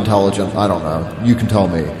moderately unintelligent. I don't know. You can tell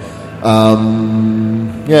me.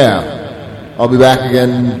 Yeah. I'll be back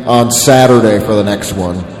again on Saturday for the next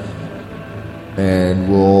one. And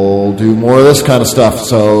we'll do more of this kind of stuff.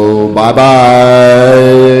 So,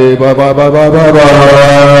 bye-bye. Bye-bye.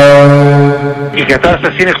 Η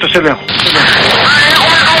κατάσταση είναι εκτός ελέγχου.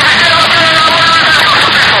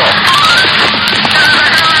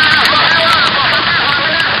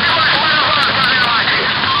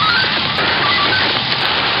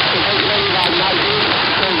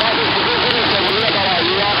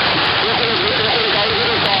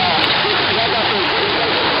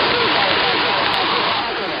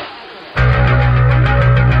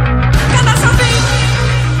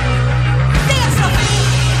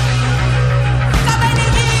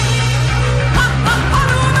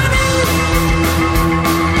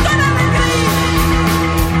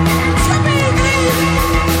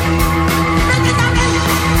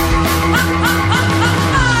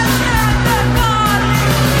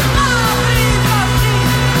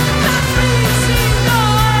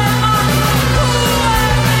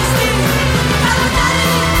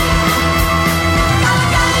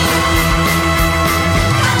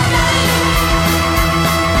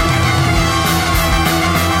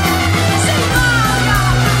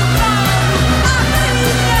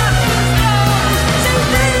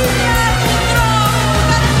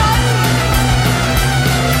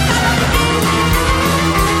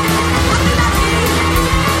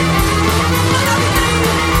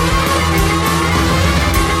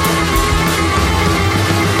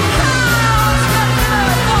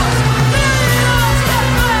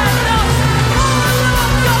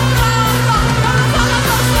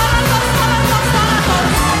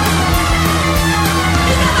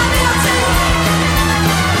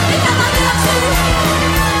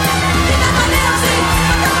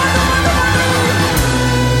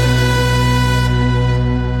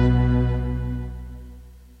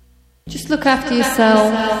 Look after yourself,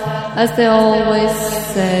 as they always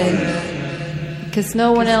say, because no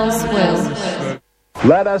one else will.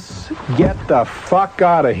 Let us get the fuck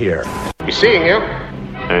out of here. Be seeing you.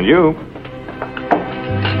 And you.